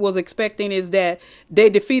David was expecting is that they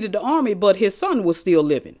defeated the army, but his son was still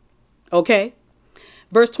living. Okay.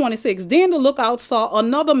 Verse 26. Then the lookout saw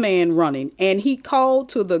another man running, and he called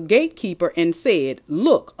to the gatekeeper and said,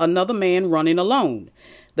 look, another man running alone.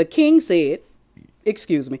 The king said,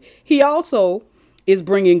 he also is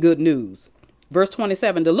bringing good news. Verse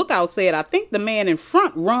 27. The lookout said, I think the man in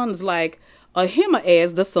front runs like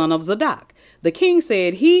Ahimaaz, the son of Zadok. The king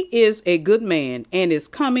said, he is a good man and is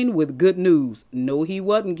coming with good news. No, he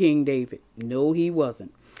wasn't, King David. No, he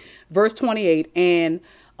wasn't. Verse 28. And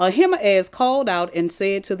Ahimaaz called out and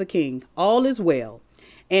said to the king, all is well.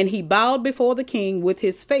 And he bowed before the king with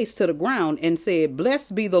his face to the ground and said,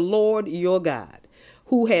 blessed be the Lord your God,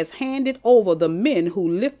 who has handed over the men who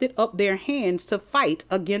lifted up their hands to fight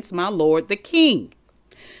against my lord the king.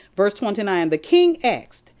 Verse 29. The king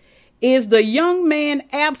asked, is the young man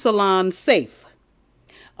Absalom safe?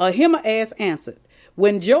 Ahimaaz answered,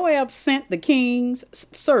 when Joab sent the king's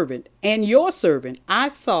servant and your servant, I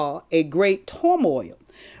saw a great turmoil,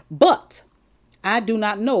 but I do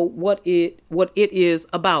not know what it is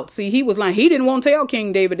about. See, he was lying. He didn't want to tell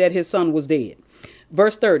King David that his son was dead.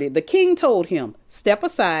 Verse 30, the king told him, step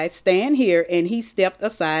aside, stand here. And he stepped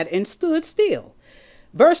aside and stood still.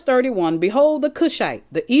 Verse 31, behold, the Cushite,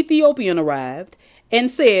 the Ethiopian, arrived and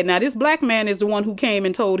said, now this black man is the one who came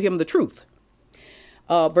and told him the truth.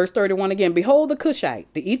 Verse 31 again, behold, the Cushite,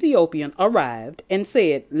 the Ethiopian, arrived and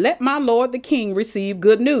said, let my lord the king receive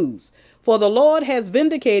good news, for the Lord has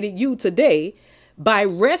vindicated you today by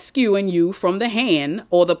rescuing you from the hand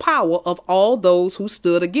or the power of all those who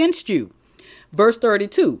stood against you. Verse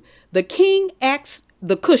 32, the king asked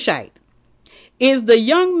the Cushite, is the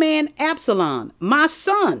young man Absalom, my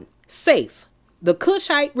son, safe? The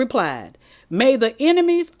Cushite replied, may the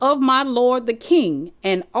enemies of my lord the king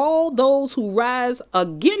and all those who rise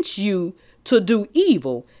against you to do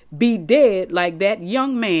evil be dead like that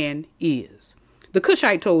young man is. The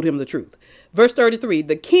Cushite told him the truth. Verse 33,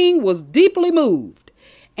 the king was deeply moved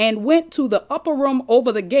and went to the upper room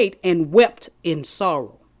over the gate and wept in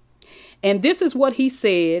sorrow. And this is what he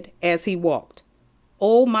said as he walked.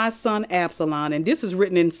 Oh, my son Absalom. And this is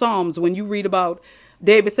written in Psalms. When you read about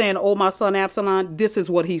David saying, oh, my son Absalom, this is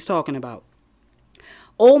what he's talking about.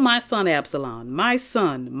 Oh, my son Absalom, my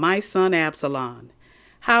son Absalom,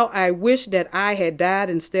 how I wish that I had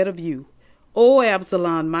died instead of you. O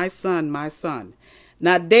Absalom, my son, my son.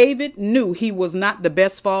 Now, David knew he was not the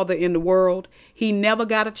best father in the world. He never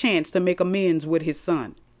got a chance to make amends with his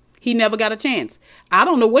son. He never got a chance. I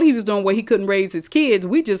don't know what he was doing where he couldn't raise his kids.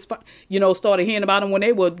 We just, started hearing about him when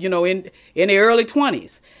they were, in their early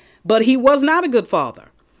 20s. But he was not a good father.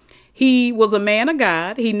 He was a man of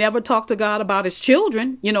God. He never talked to God about his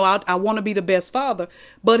children. I want to be the best father.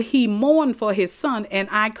 But he mourned for his son, and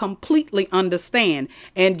I completely understand.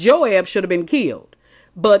 And Joab should have been killed.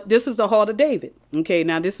 But this is the heart of David. Okay,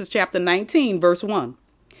 now this is chapter 19, verse 1.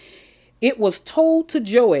 It was told to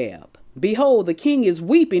Joab, behold, the king is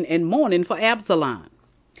weeping and mourning for Absalom.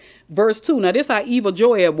 Verse 2. Now this is how evil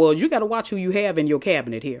Joab was. You got to watch who you have in your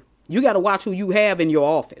cabinet here. You got to watch who you have in your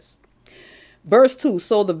office. Verse 2.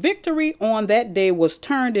 So the victory on that day was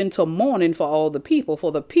turned into mourning for all the people.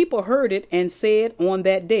 For the people heard it and said on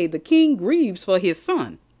that day, the king grieves for his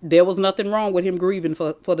son. There was nothing wrong with him grieving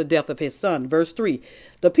for the death of his son. Verse 3.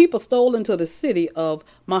 The people stole into the city of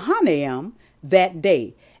Mahanaim that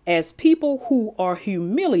day, as people who are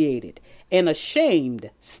humiliated and ashamed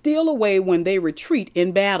steal away when they retreat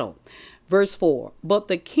in battle. Verse 4. But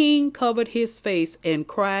the king covered his face and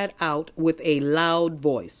cried out with a loud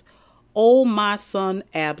voice, O my son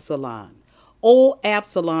Absalom, O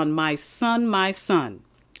Absalom, my son, my son.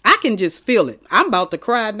 I can just feel it. I'm about to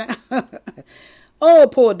cry now. Oh,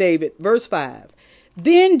 poor David. Verse 5.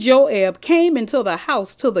 Then Joab came into the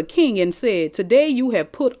house to the king and said, Today you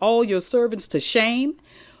have put all your servants to shame,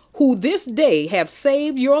 who this day have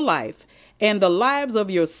saved your life and the lives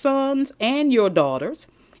of your sons and your daughters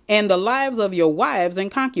and the lives of your wives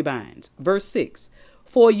and concubines. Verse 6.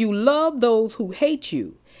 For you love those who hate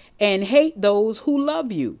you and hate those who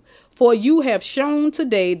love you. For you have shown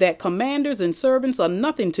today that commanders and servants are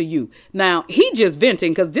nothing to you. Now, he just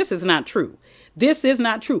venting because this is not true. This is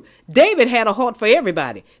not true. David had a heart for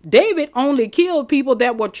everybody. David only killed people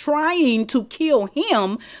that were trying to kill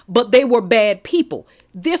him, but they were bad people.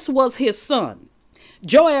 This was his son.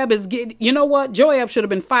 Joab is getting, you know what? Joab should have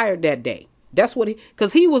been fired that day. That's what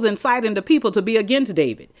because he was inciting the people to be against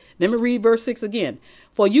David. Let me read verse 6 again.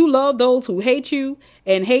 For you love those who hate you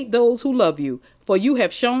and hate those who love you. For you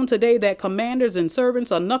have shown today that commanders and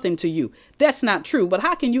servants are nothing to you. That's not true. But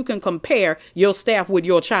how can you compare your staff with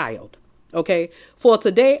your child? Okay. For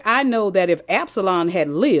today, I know that if Absalom had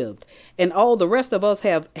lived and all the rest of us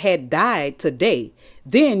had died today,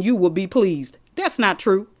 then you will be pleased. That's not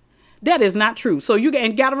true. That is not true. So you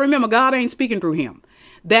got to remember, God ain't speaking through him.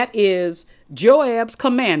 That is Joab's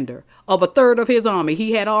commander of a third of his army.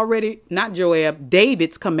 He had already, not Joab,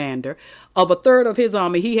 David's commander of a third of his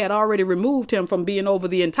army. He had already removed him from being over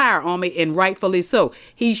the entire army, and rightfully so.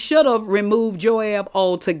 He should have removed Joab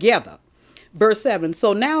altogether. Verse 7.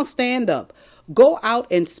 So now stand up, go out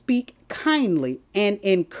and speak kindly and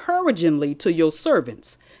encouragingly to your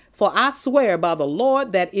servants. For I swear by the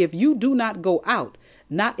Lord that if you do not go out,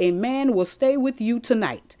 not a man will stay with you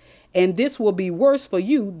tonight. And this will be worse for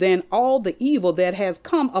you than all the evil that has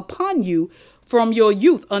come upon you from your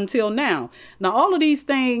youth until now. Now, all of these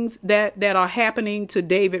things that are happening to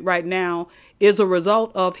David right now is a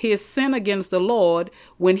result of his sin against the Lord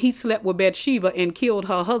when he slept with Bathsheba and killed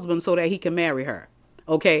her husband so that he can marry her.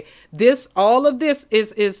 OK, all of this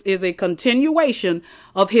is a continuation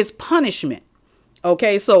of his punishment.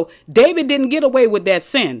 OK, so David didn't get away with that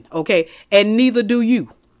sin. OK, and neither do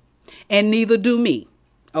you and neither do me.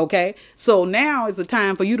 OK, so now is the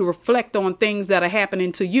time for you to reflect on things that are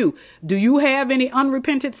happening to you. Do you have any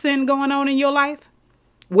unrepented sin going on in your life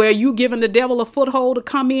where you giving the devil a foothold to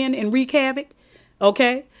come in and wreak havoc?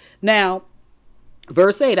 OK, now,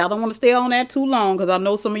 verse 8, I don't want to stay on that too long because I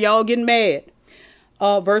know some of y'all getting mad.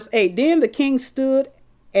 Verse 8, then the king stood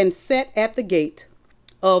and sat at the gate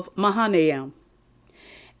of Mahanaim,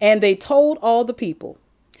 and they told all the people,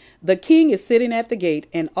 the king is sitting at the gate,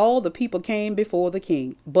 and all the people came before the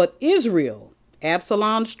king. But Israel,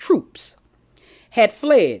 Absalom's troops, had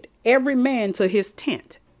fled, every man to his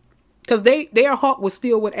tent, because their heart was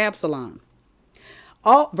still with Absalom.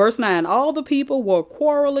 Verse 9, all the people were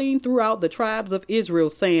quarreling throughout the tribes of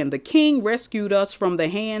Israel, saying, the king rescued us from the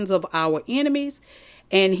hands of our enemies,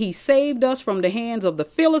 and he saved us from the hands of the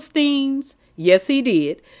Philistines. Yes, he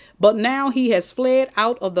did. But now he has fled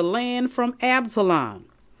out of the land from Absalom.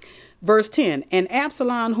 Verse 10, and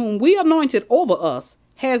Absalom, whom we anointed over us,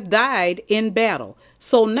 has died in battle.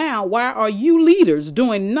 So now, why are you leaders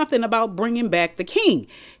doing nothing about bringing back the king?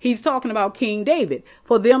 He's talking about King David,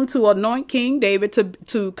 for them to anoint King David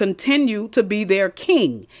to continue to be their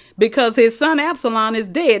king, because his son Absalom is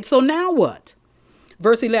dead. So now what?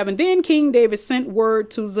 Verse 11, then King David sent word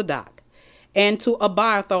to Zadok and to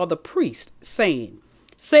Abiathar the priest, saying,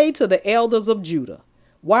 Say to the elders of Judah,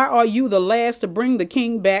 why are you the last to bring the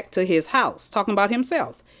king back to his house? Talking about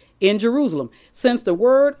himself in Jerusalem, since the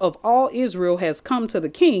word of all Israel has come to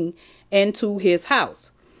the king and to his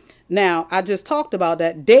house. Now, I just talked about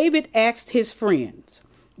that. David asked his friends,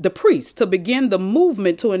 the priests, to begin the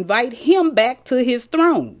movement to invite him back to his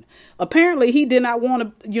throne. Apparently, he did not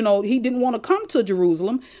want to, he didn't want to come to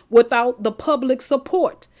Jerusalem without the public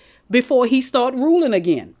support before he started ruling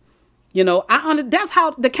again. That's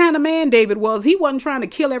how the kind of man David was. He wasn't trying to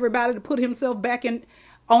kill everybody to put himself back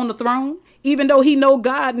on the throne. Even though he know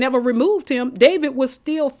God never removed him, David was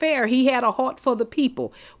still fair. He had a heart for the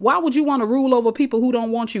people. Why would you want to rule over people who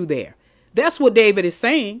don't want you there? That's what David is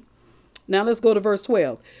saying. Now let's go to verse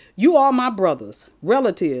 12. You are my brothers,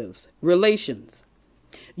 relatives, relations.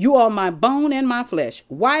 You are my bone and my flesh.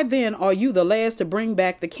 Why then are you the last to bring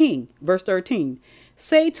back the king? Verse 13.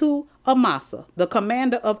 Say to Amasa, the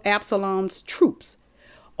commander of Absalom's troops,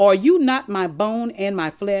 are you not my bone and my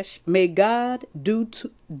flesh? May God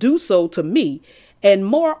do so to me, and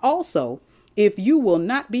more also, if you will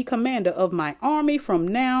not be commander of my army from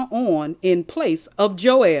now on in place of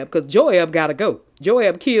Joab, because Joab got to go.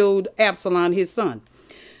 Joab killed Absalom, his son.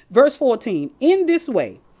 Verse 14, in this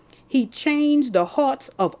way, he changed the hearts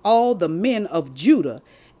of all the men of Judah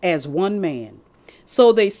as one man.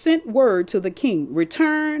 So they sent word to the king,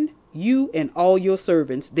 return you and all your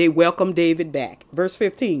servants. They welcomed David back. Verse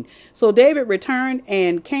 15. So David returned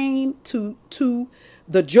and came to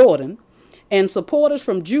the Jordan, and supporters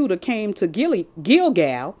from Judah came to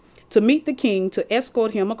Gilgal to meet the king to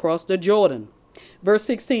escort him across the Jordan. Verse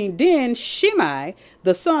 16. Then Shimei,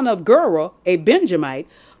 the son of Gera, a Benjamite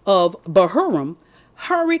of Bahurim,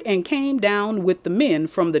 hurried and came down with the men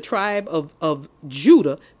from the tribe of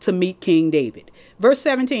Judah to meet King David. Verse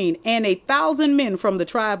 17, and 1,000 men from the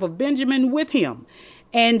tribe of Benjamin with him,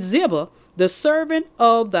 and Ziba, the servant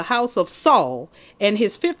of the house of Saul, and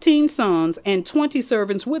his 15 sons and 20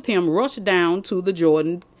 servants with him rushed down to the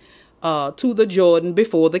Jordan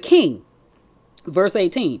before the king. Verse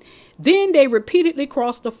 18, then they repeatedly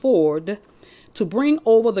crossed the ford to bring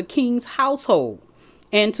over the king's household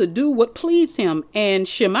and to do what pleased him. And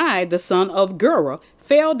Shimei, the son of Gera,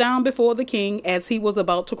 fell down before the king as he was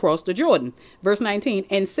about to cross the Jordan. Verse 19,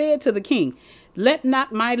 and said to the king, let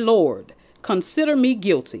not my lord consider me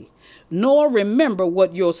guilty, nor remember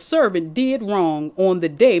what your servant did wrong on the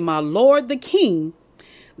day my lord the king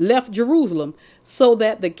left Jerusalem, so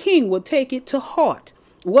that the king would take it to heart.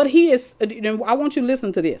 What he is, I want you to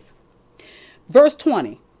listen to this. Verse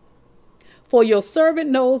 20, for your servant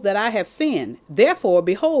knows that I have sinned. Therefore,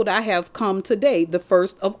 behold, I have come today, the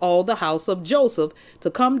first of all the house of Joseph,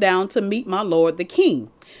 to come down to meet my lord the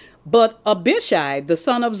king. But Abishai, the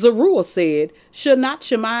son of Zeruiah, said, should not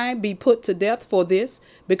Shimei be put to death for this,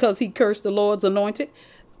 because he cursed the Lord's anointed?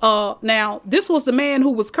 Now, this was the man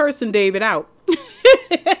who was cursing David out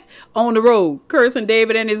on the road, cursing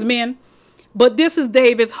David and his men. But this is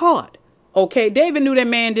David's heart. Okay, David knew that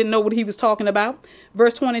man didn't know what he was talking about.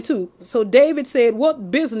 Verse 22. So David said, what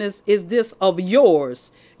business is this of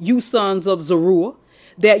yours, you sons of Zeruiah,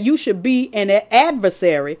 that you should be an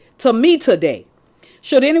adversary to me today?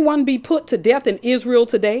 Should anyone be put to death in Israel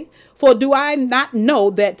today? For do I not know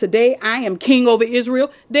that today I am king over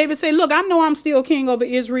Israel? David said, look, I know I'm still king over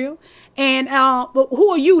Israel. And but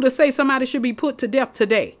who are you to say somebody should be put to death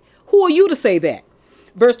today? Who are you to say that?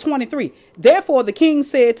 Verse 23, therefore the king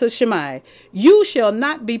said to Shimei, you shall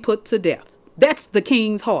not be put to death. That's the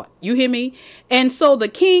king's heart. You hear me? And so the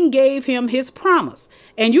king gave him his promise.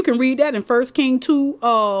 And you can read that in 1 Kings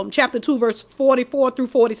 2, chapter 2, verse 44 through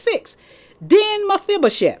 46. Then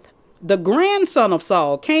Mephibosheth, the grandson of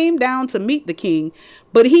Saul, came down to meet the king,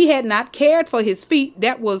 but he had not cared for his feet.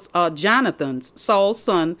 That was Jonathan's, Saul's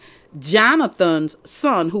son, Jonathan's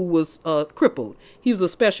son, who was crippled. He was a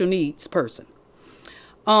special needs person.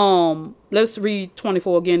 Let's read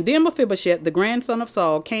 24 again. Then Mephibosheth, the grandson of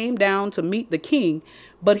Saul, came down to meet the king,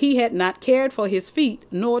 but he had not cared for his feet,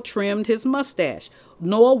 nor trimmed his mustache,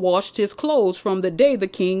 nor washed his clothes from the day the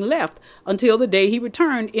king left until the day he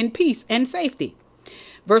returned in peace and safety.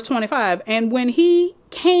 Verse 25, and when he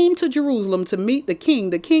came to Jerusalem to meet the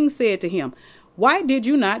king said to him, why did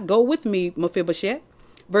you not go with me, Mephibosheth?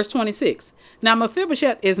 Verse 26. Now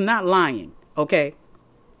Mephibosheth is not lying, okay?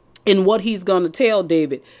 In what he's going to tell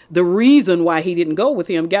David, the reason why he didn't go with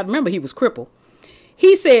him. Got to remember, he was crippled.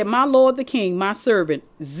 He said, my lord the king, my servant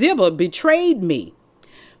Ziba betrayed me.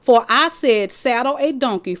 For I said, saddle a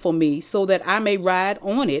donkey for me so that I may ride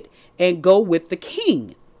on it and go with the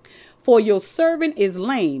king. For your servant is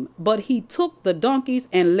lame, but he took the donkeys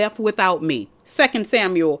and left without me. 2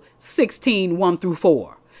 Samuel 16, 1 through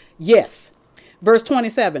 4. Yes. Verse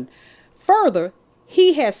 27. Further,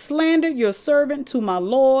 he has slandered your servant to my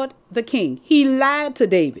lord the king. He lied to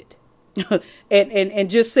David and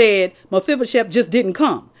just said Mephibosheth just didn't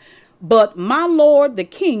come. But my lord the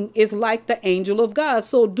king is like the angel of God.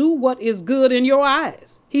 So do what is good in your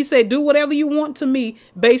eyes. He said, do whatever you want to me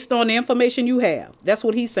based on the information you have. That's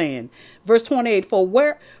what he's saying. Verse 28, for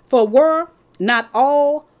were not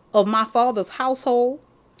all of my father's household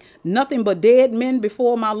nothing but dead men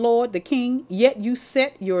before my lord the king, yet you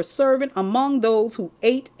set your servant among those who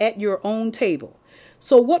ate at your own table.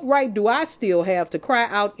 So what right do I still have to cry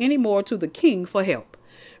out any more to the king for help?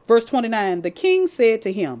 Verse 29, the king said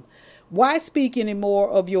to him, why speak any more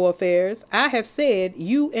of your affairs? I have said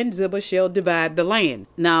you and Ziba shall divide the land.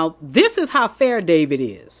 Now, this is how fair David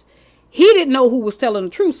is. He didn't know who was telling the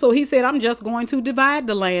truth, so he said, I'm just going to divide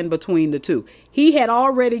the land between the two. He had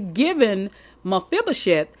already given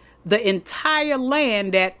Mephibosheth the entire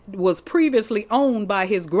land that was previously owned by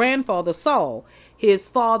his grandfather Saul, his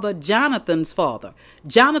father Jonathan's father.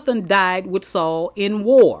 Jonathan died with Saul in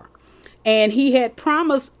war, and he had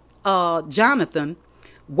promised Jonathan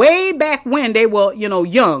way back when they were,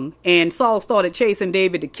 young, and Saul started chasing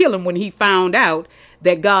David to kill him when he found out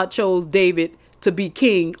that God chose David to be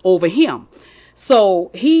king over him.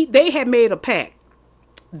 So they had made a pact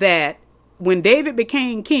that when David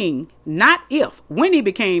became king, not if, when he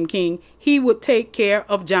became king, he would take care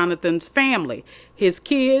of Jonathan's family, his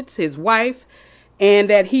kids, his wife, and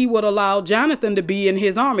that he would allow Jonathan to be in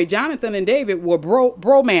his army. Jonathan and David were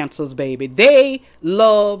bromancers, baby. They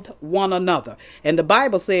loved one another. And the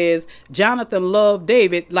Bible says Jonathan loved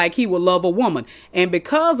David like he would love a woman. And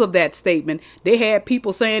because of that statement, they had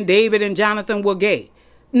people saying David and Jonathan were gay.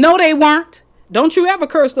 No, they weren't. Don't you ever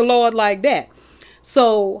curse the Lord like that.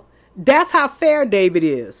 So that's how fair David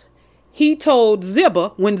is. He told Ziba,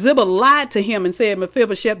 when Ziba lied to him and said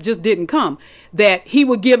Mephibosheth just didn't come, that he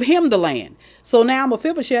would give him the land. So now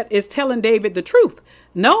Mephibosheth is telling David the truth.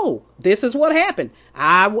 No, this is what happened.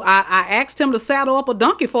 I asked him to saddle up a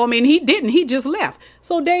donkey for me, and he didn't. He just left.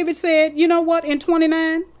 So David said, you know what, in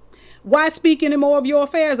 29, why speak any more of your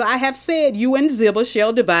affairs? I have said you and Ziba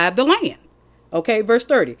shall divide the land. Okay, verse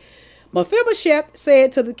 30. Mephibosheth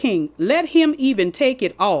said to the king, let him even take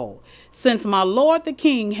it all, since my lord the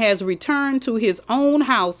king has returned to his own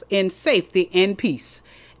house in safety and peace.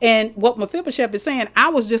 And what Mephibosheth is saying, I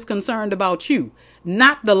was just concerned about you,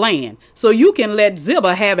 not the land. So you can let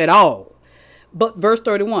Ziba have it all. But verse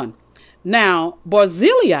 31. Now,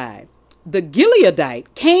 Barzillai, the Gileadite,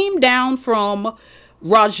 came down from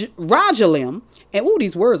Rajalim, and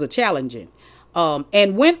these words are challenging,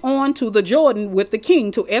 and went on to the Jordan with the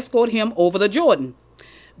king to escort him over the Jordan.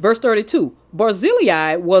 Verse 32,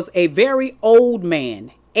 Barzillai was a very old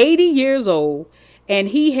man, 80 years old, and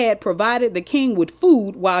he had provided the king with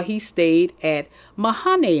food while he stayed at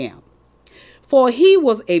Mahanaim, for he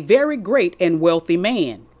was a very great and wealthy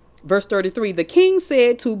man. Verse 33, the king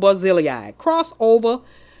said to Barzillai, cross over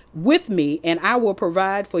with me, and I will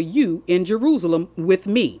provide for you in Jerusalem with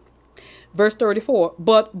me. Verse 34,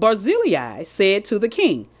 but Barzillai said to the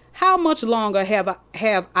king, how much longer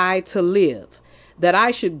have I to live, that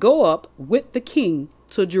I should go up with the king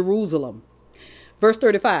to Jerusalem? Verse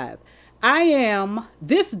 35, I am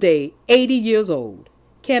this day 80 years old.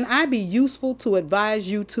 Can I be useful to advise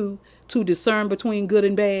you to discern between good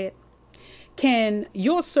and bad? Can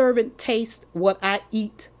your servant taste what I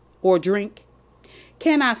eat or drink?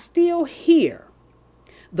 Can I still hear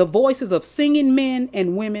the voices of singing men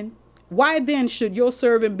and women? Why then should your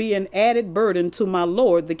servant be an added burden to my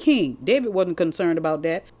lord the king? David wasn't concerned about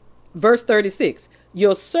that. Verse 36,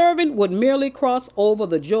 your servant would merely cross over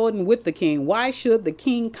the Jordan with the king. Why should the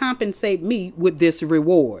king compensate me with this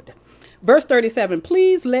reward? Verse 37,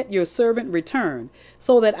 please let your servant return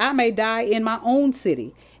so that I may die in my own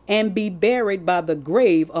city and be buried by the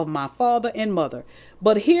grave of my father and mother.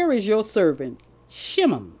 But here is your servant,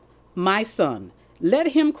 Shimon, my son. Let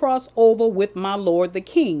him cross over with my lord the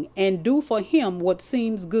king and do for him what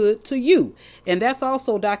seems good to you. And that's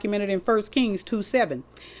also documented in 1 Kings 2:7.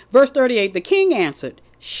 Verse 38, the king answered,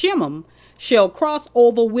 Shimon shall cross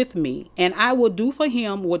over with me, and I will do for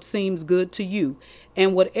him what seems good to you.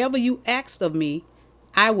 And whatever you asked of me,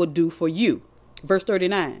 I will do for you. Verse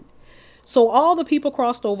 39, so all the people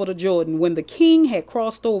crossed over the Jordan. When the king had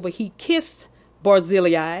crossed over, he kissed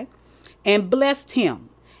Barzillai and blessed him.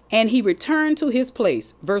 And he returned to his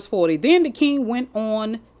place. Verse 40. Then the king went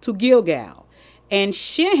on to Gilgal, and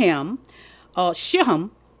Shechem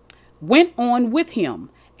went on with him,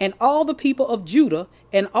 and all the people of Judah,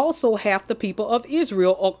 and also half the people of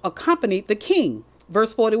Israel accompanied the king.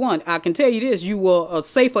 Verse 41. I can tell you this, you were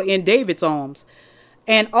safer in David's arms.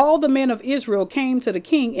 And all the men of Israel came to the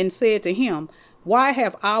king and said to him, why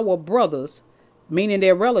have our brothers, meaning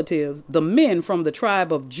their relatives, the men from the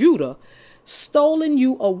tribe of Judah, stolen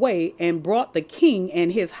you away and brought the king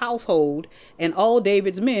and his household and all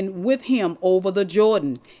David's men with him over the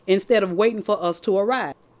Jordan, instead of waiting for us to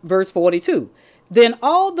arrive? Verse 42. Then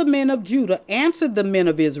all the men of Judah answered the men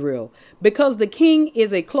of Israel, because the king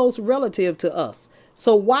is a close relative to us.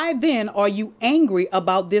 So why then are you angry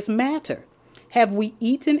about this matter? Have we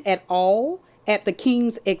eaten at all at the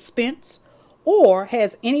king's expense? Or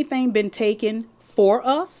has anything been taken for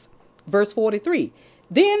us? Verse 43.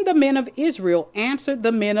 Then the men of Israel answered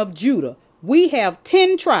the men of Judah, we have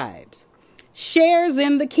 10 tribes, shares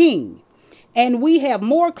in the king, and we have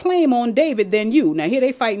more claim on David than you. Now here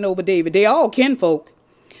they fighting over David. They all kinfolk.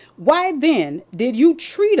 Why then did you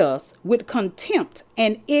treat us with contempt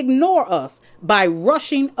and ignore us by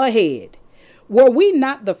rushing ahead? Were we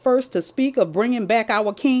not the first to speak of bringing back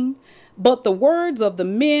our king? But the words of the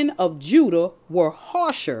men of Judah were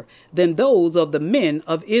harsher than those of the men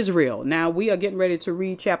of Israel. Now we are getting ready to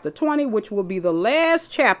read chapter 20, which will be the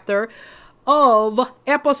last chapter of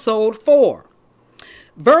episode 4.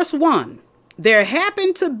 Verse 1. There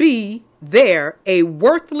happened to be there a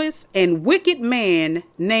worthless and wicked man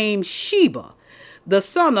named Sheba, the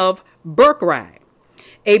son of Berchai,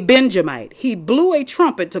 a Benjamite. He blew a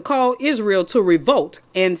trumpet to call Israel to revolt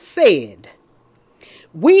and said,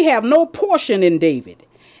 we have no portion in David,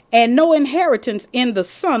 and no inheritance in the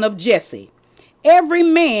son of Jesse. Every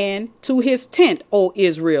man to his tent, O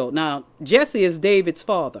Israel. Now, Jesse is David's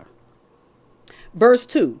father. Verse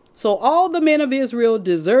 2. So all the men of Israel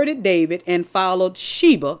deserted David and followed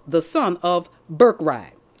Sheba, the son of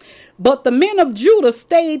Berchai. But the men of Judah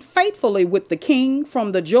stayed faithfully with the king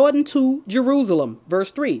from the Jordan to Jerusalem.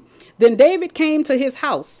 Verse 3. Then David came to his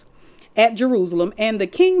house at Jerusalem, and the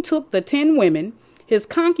king took the 10 women, his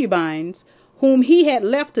concubines, whom he had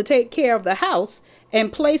left to take care of the house,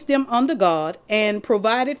 and placed them under guard and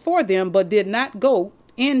provided for them, but did not go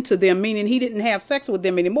into them, meaning he didn't have sex with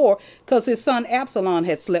them anymore, because his son Absalom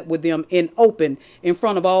had slept with them in open in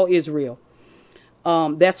front of all Israel.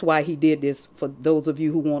 That's why he did this, for those of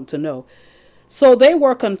you who want to know. So they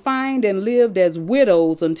were confined and lived as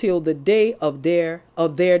widows until the day of their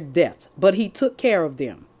death, but he took care of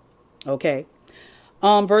them. Okay.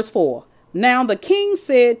 Verse 4. Now the king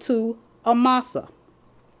said to Amasa,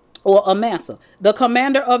 the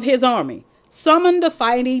commander of his army, summon the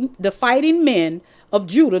fighting men of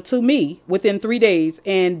Judah to me within 3 days,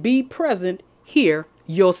 and be present here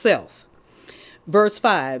yourself. Verse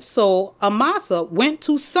 5. So Amasa went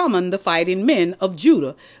to summon the fighting men of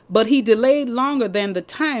Judah, but he delayed longer than the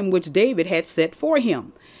time which David had set for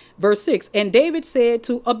him. Verse 6. And David said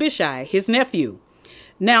to Abishai, his nephew,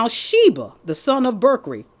 now Sheba, the son of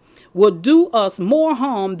Berchai, will do us more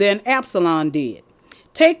harm than Absalom did.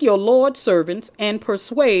 Take your Lord's servants and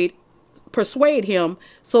persuade him,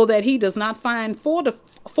 so that he does not find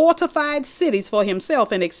fortified cities for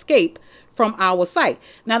himself and escape from our sight.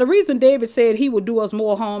 Now, the reason David said he would do us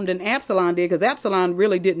more harm than Absalom did, because Absalom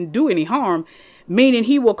really didn't do any harm, meaning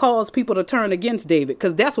he will cause people to turn against David,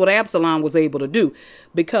 because that's what Absalom was able to do.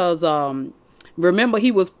 Because remember,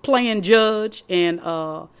 he was playing judge, and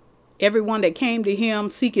everyone that came to him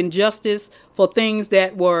seeking justice for things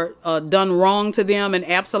that were done wrong to them, and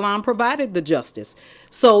Absalom provided the justice.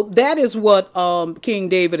 So that is what King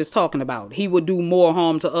David is talking about. He would do more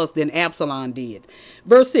harm to us than Absalom did.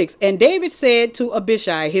 Verse 6. And David said to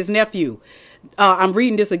Abishai, his nephew, I'm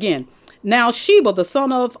reading this again. Now Sheba, the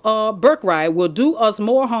son of Berchai, will do us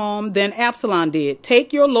more harm than Absalom did.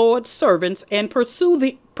 Take your Lord's servants and pursue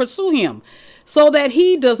him, so that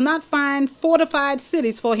he does not find fortified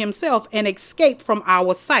cities for himself and escape from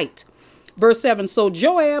our sight. Verse 7. So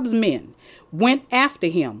Joab's men went after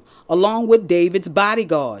him, along with David's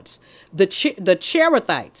bodyguards, the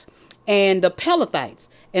Cherethites and the Pelethites,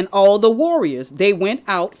 and all the warriors. They went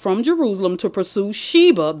out from Jerusalem to pursue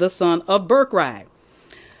Sheba, the son of Berchai.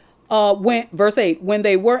 Verse 8. When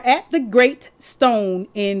they were at the great stone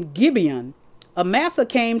in Gibeon, Amasa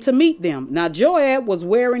came to meet them. Now Joab was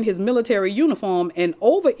wearing his military uniform, and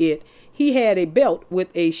over it he had a belt with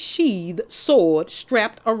a sheathed sword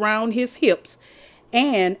strapped around his hips,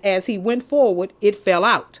 and as he went forward, it fell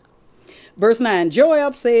out. Verse 9.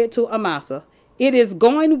 Joab said to Amasa, it is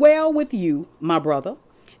going well with you, my brother.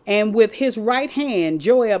 And with his right hand,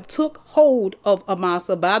 Joab took hold of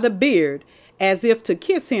Amasa by the beard, as if to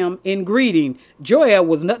kiss him in greeting. Joab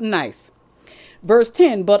was nothing nice. Verse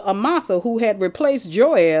 10. But Amasa, who had replaced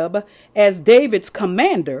Joab as David's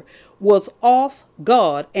commander, was off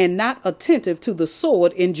guard and not attentive to the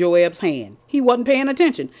sword in Joab's hand. He wasn't paying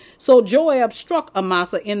attention. So Joab struck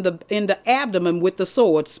Amasa in the abdomen with the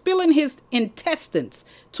sword, spilling his intestines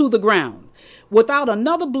to the ground. Without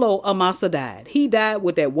another blow, Amasa died. He died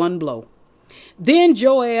with that one blow. Then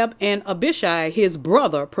Joab and Abishai, his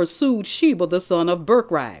brother, pursued Sheba, the son of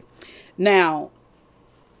Berchai. Now,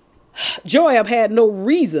 Joab had no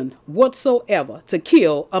reason whatsoever to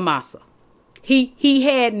kill Amasa. He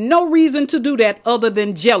had no reason to do that other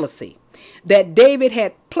than jealousy, that David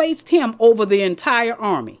had placed him over the entire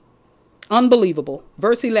army. Unbelievable.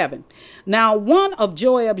 Verse 11. Now one of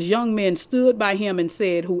Joab's young men stood by him and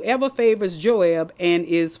said, whoever favors Joab and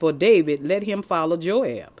is for David, let him follow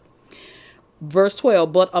Joab. Verse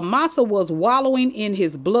 12. But Amasa was wallowing in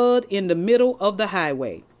his blood in the middle of the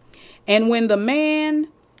highway. And when the man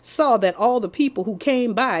saw that all the people who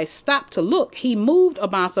came by stopped to look, he moved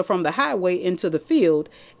Amasa from the highway into the field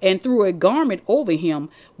and threw a garment over him.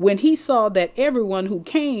 When he saw that everyone who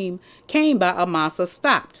came by, Amasa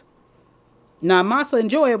stopped. Now, Amasa and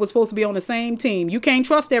Joab were supposed to be on the same team. You can't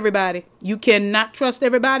trust everybody. You cannot trust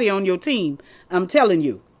everybody on your team. I'm telling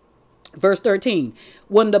you. Verse 13.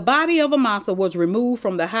 When the body of Amasa was removed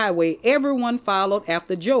from the highway, everyone followed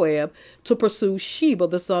after Joab to pursue Sheba,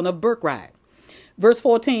 the son of Berchai. Verse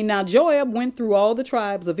 14. Now Joab went through all the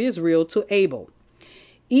tribes of Israel to Abel,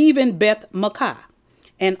 even Beth-Makkah,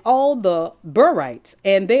 and all the Berites,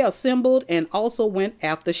 and they assembled and also went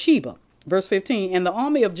after Sheba. Verse 15. And the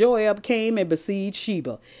army of Joab came and besieged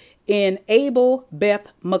Sheba in Abel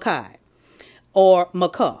Beth-Makkah, or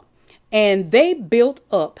Makkah. And they built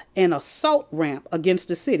up an assault ramp against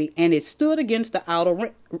the city, and it stood against the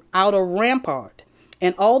outer rampart.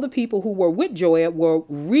 And all the people who were with Joab were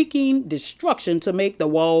wreaking destruction to make the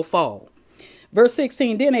wall fall. Verse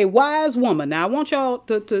 16. Then a wise woman. Now I want y'all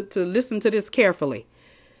to listen to this carefully.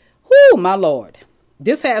 Whoo, my Lord.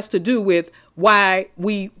 This has to do with why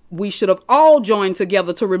we should have all joined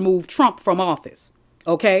together to remove Trump from office.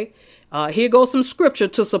 Okay. Here goes some scripture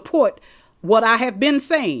to support what I have been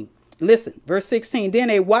saying. Listen, verse 16. Then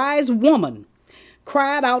a wise woman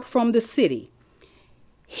cried out from the city,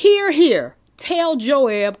 Hear, hear, tell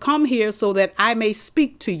Joab, come here so that I may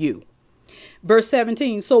speak to you. Verse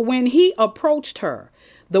 17. So when he approached her,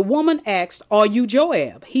 the woman asked, Are you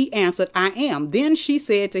Joab? He answered, I am. Then she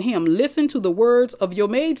said to him, Listen to the words of your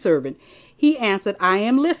maidservant. He answered, I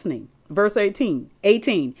am listening. Verse 18.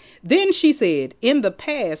 Then she said, In the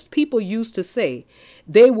past, people used to say,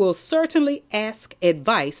 they will certainly ask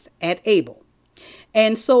advice at Abel.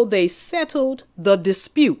 And so they settled the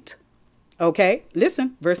dispute. Okay,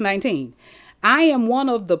 listen, verse 19. I am one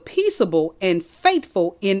of the peaceable and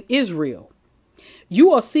faithful in Israel.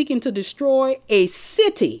 You are seeking to destroy a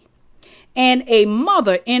city and a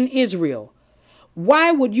mother in Israel.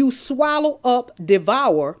 Why would you swallow up,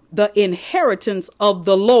 devour the inheritance of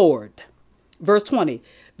the Lord? Verse 20.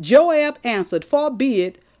 Joab answered, Far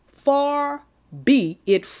be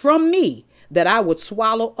it from me that I would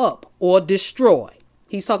swallow up or destroy.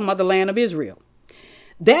 He's talking about the land of Israel.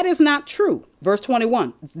 That is not true. Verse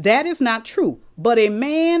 21. That is not true. But a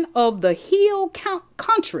man of the hill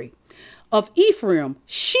country of Ephraim,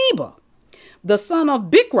 Sheba, the son of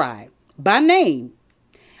Bichri by name,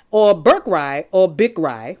 or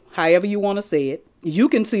Bichri, however you want to say it. You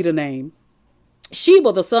can see the name.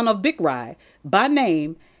 Sheba, the son of Bichri by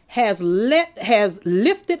name, has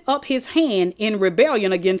lifted up his hand in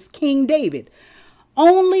rebellion against King David.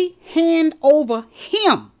 Only hand over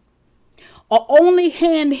him, or only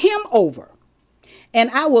hand him over, and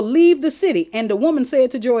I will leave the city. And the woman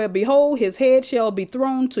said to Joab, Behold, his head shall be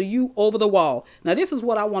thrown to you over the wall. Now, this is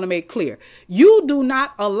what I want to make clear. You do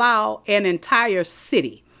not allow an entire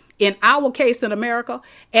city, in our case in America,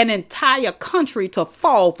 an entire country to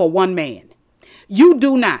fall for one man. You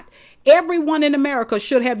do not. Everyone in America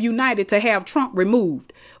should have united to have Trump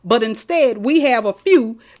removed. But instead, we have a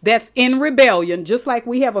few that's in rebellion, just like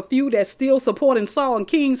we have a few that's still supporting Saul, and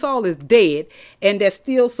King Saul is dead, and that's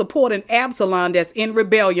still supporting Absalom that's in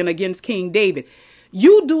rebellion against King David.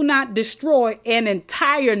 You do not destroy an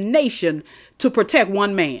entire nation to protect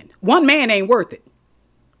one man. One man ain't worth it.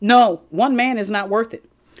 No, one man is not worth it.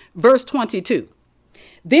 Verse 22.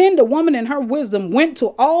 Then the woman in her wisdom went to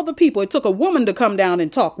all the people. It took a woman to come down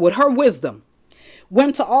and talk with her wisdom.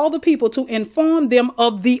 Went to all the people to inform them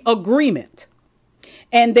of the agreement.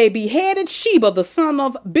 And they beheaded Sheba, the son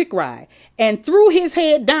of Bichri, and threw his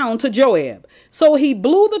head down to Joab. So he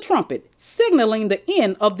blew the trumpet, signaling the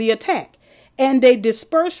end of the attack. And they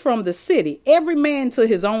dispersed from the city, every man to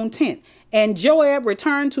his own tent. And Joab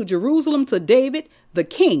returned to Jerusalem to David, the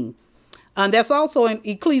king. And that's also in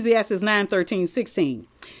Ecclesiastes 9:13-16.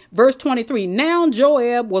 Verse 23, now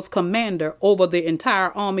Joab was commander over the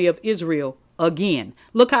entire army of Israel again.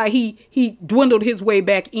 Look how he dwindled his way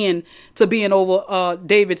back in to being over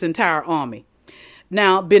David's entire army.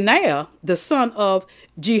 Now, Benaiah, the son of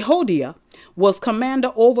Jehoiada, was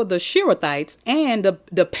commander over the Sherethites and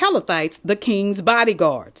the Pelethites, the king's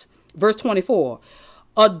bodyguards. Verse 24,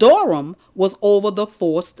 Adoram was over the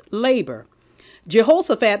forced labor.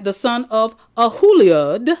 Jehoshaphat, the son of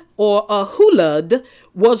Ahulad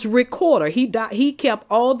was recorder. He kept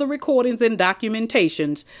all the recordings and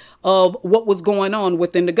documentations of what was going on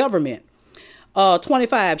within the government.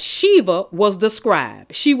 25, Sheva was the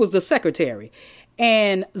scribe. She was the secretary.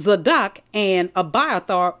 And Zadok and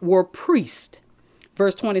Abiathar were priests.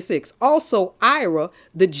 Verse 26, also Ira,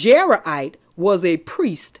 the Jeriite, was a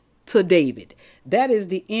priest to David. That is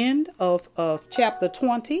the end of chapter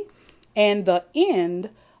 20 and the end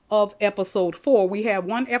of episode 4. We have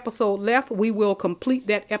one episode left. We will complete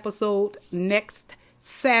that episode next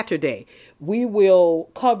Saturday. We will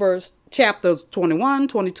cover chapters 21,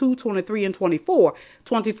 22, 23, and 24.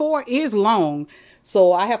 24 is long,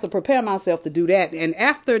 so I have to prepare myself to do that. And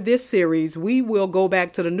after this series, we will go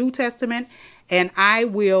back to the New Testament, and I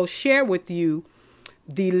will share with you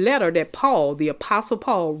the letter that Paul, the Apostle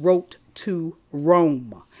Paul, wrote to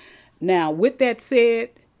Rome. Now, with that said,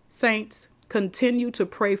 saints, continue to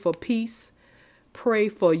pray for peace, pray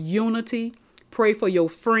for unity, pray for your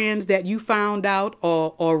friends that you found out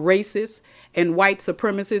are racist and white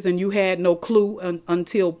supremacists and you had no clue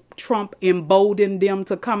until Trump emboldened them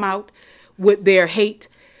to come out with their hate.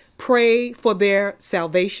 Pray for their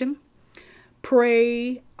salvation.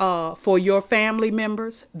 Pray for your family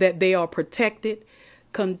members that they are protected.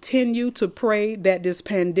 Continue to pray that this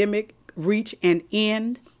pandemic reach an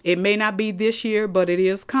end. It may not be this year, but it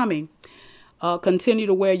is coming. Continue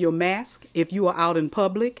to wear your mask if you are out in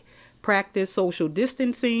public. Practice social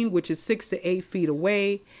distancing, which is 6 to 8 feet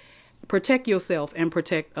away. Protect yourself and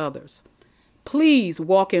protect others. Please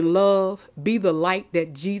walk in love. Be the light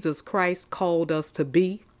that Jesus Christ called us to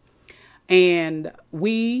be. And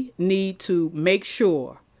we need to make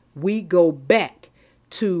sure we go back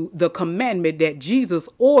to the commandment that Jesus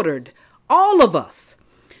ordered all of us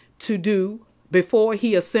to do before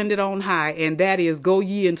he ascended on high, and that is go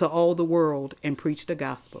ye into all the world and preach the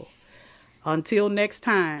gospel. Until next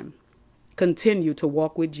time, continue to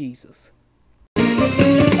walk with Jesus.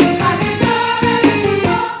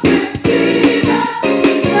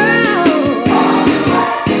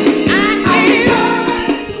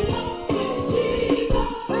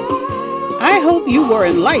 I hope you were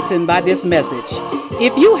enlightened by this message.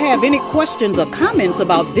 If you have any questions or comments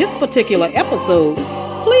about this particular episode,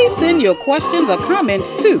 please send your questions or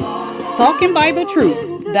comments to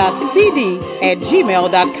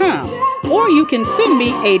talkingbibletruth.cd@gmail.com, or you can send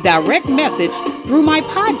me a direct message through my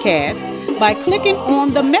podcast by clicking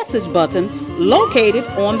on the message button located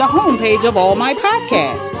on the homepage of all my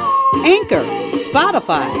podcasts: Anchor,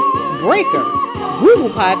 Spotify, Breaker, Google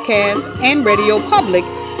Podcasts, and Radio Public,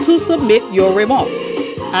 to submit your remarks.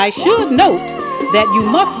 I should note that you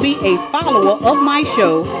must be a follower of my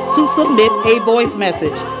show to submit a voice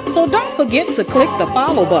message. So don't forget to click the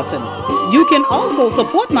follow button. You can also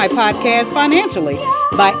support my podcast financially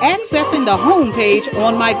by accessing the homepage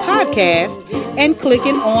on my podcast and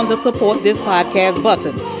clicking on the support this podcast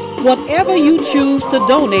button. Whatever you choose to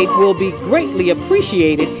donate will be greatly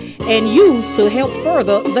appreciated and used to help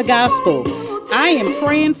further the gospel. I am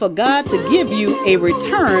praying for God to give you a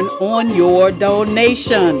return on your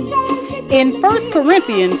donation. In 1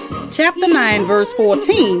 Corinthians chapter 9, verse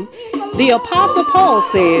 14, the Apostle Paul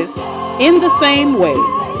says, in the same way,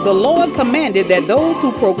 the Lord commanded that those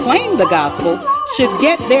who proclaim the gospel should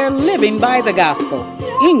get their living by the gospel.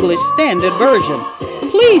 English Standard Version.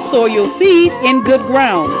 Please sow your seed in good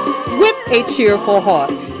ground with a cheerful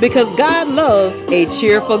heart, because God loves a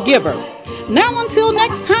cheerful giver. Now until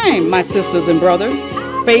next time, my sisters and brothers,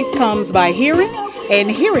 faith comes by hearing, and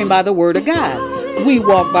hearing by the word of God. We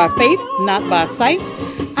walk by faith, not by sight.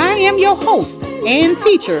 I am your host and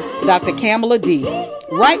teacher, Dr. Kamala D.,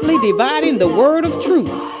 rightly dividing the word of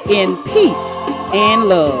truth in peace and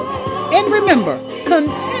love. And remember,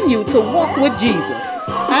 continue to walk with Jesus.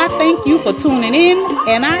 I thank you for tuning in,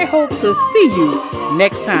 and I hope to see you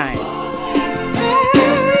next time.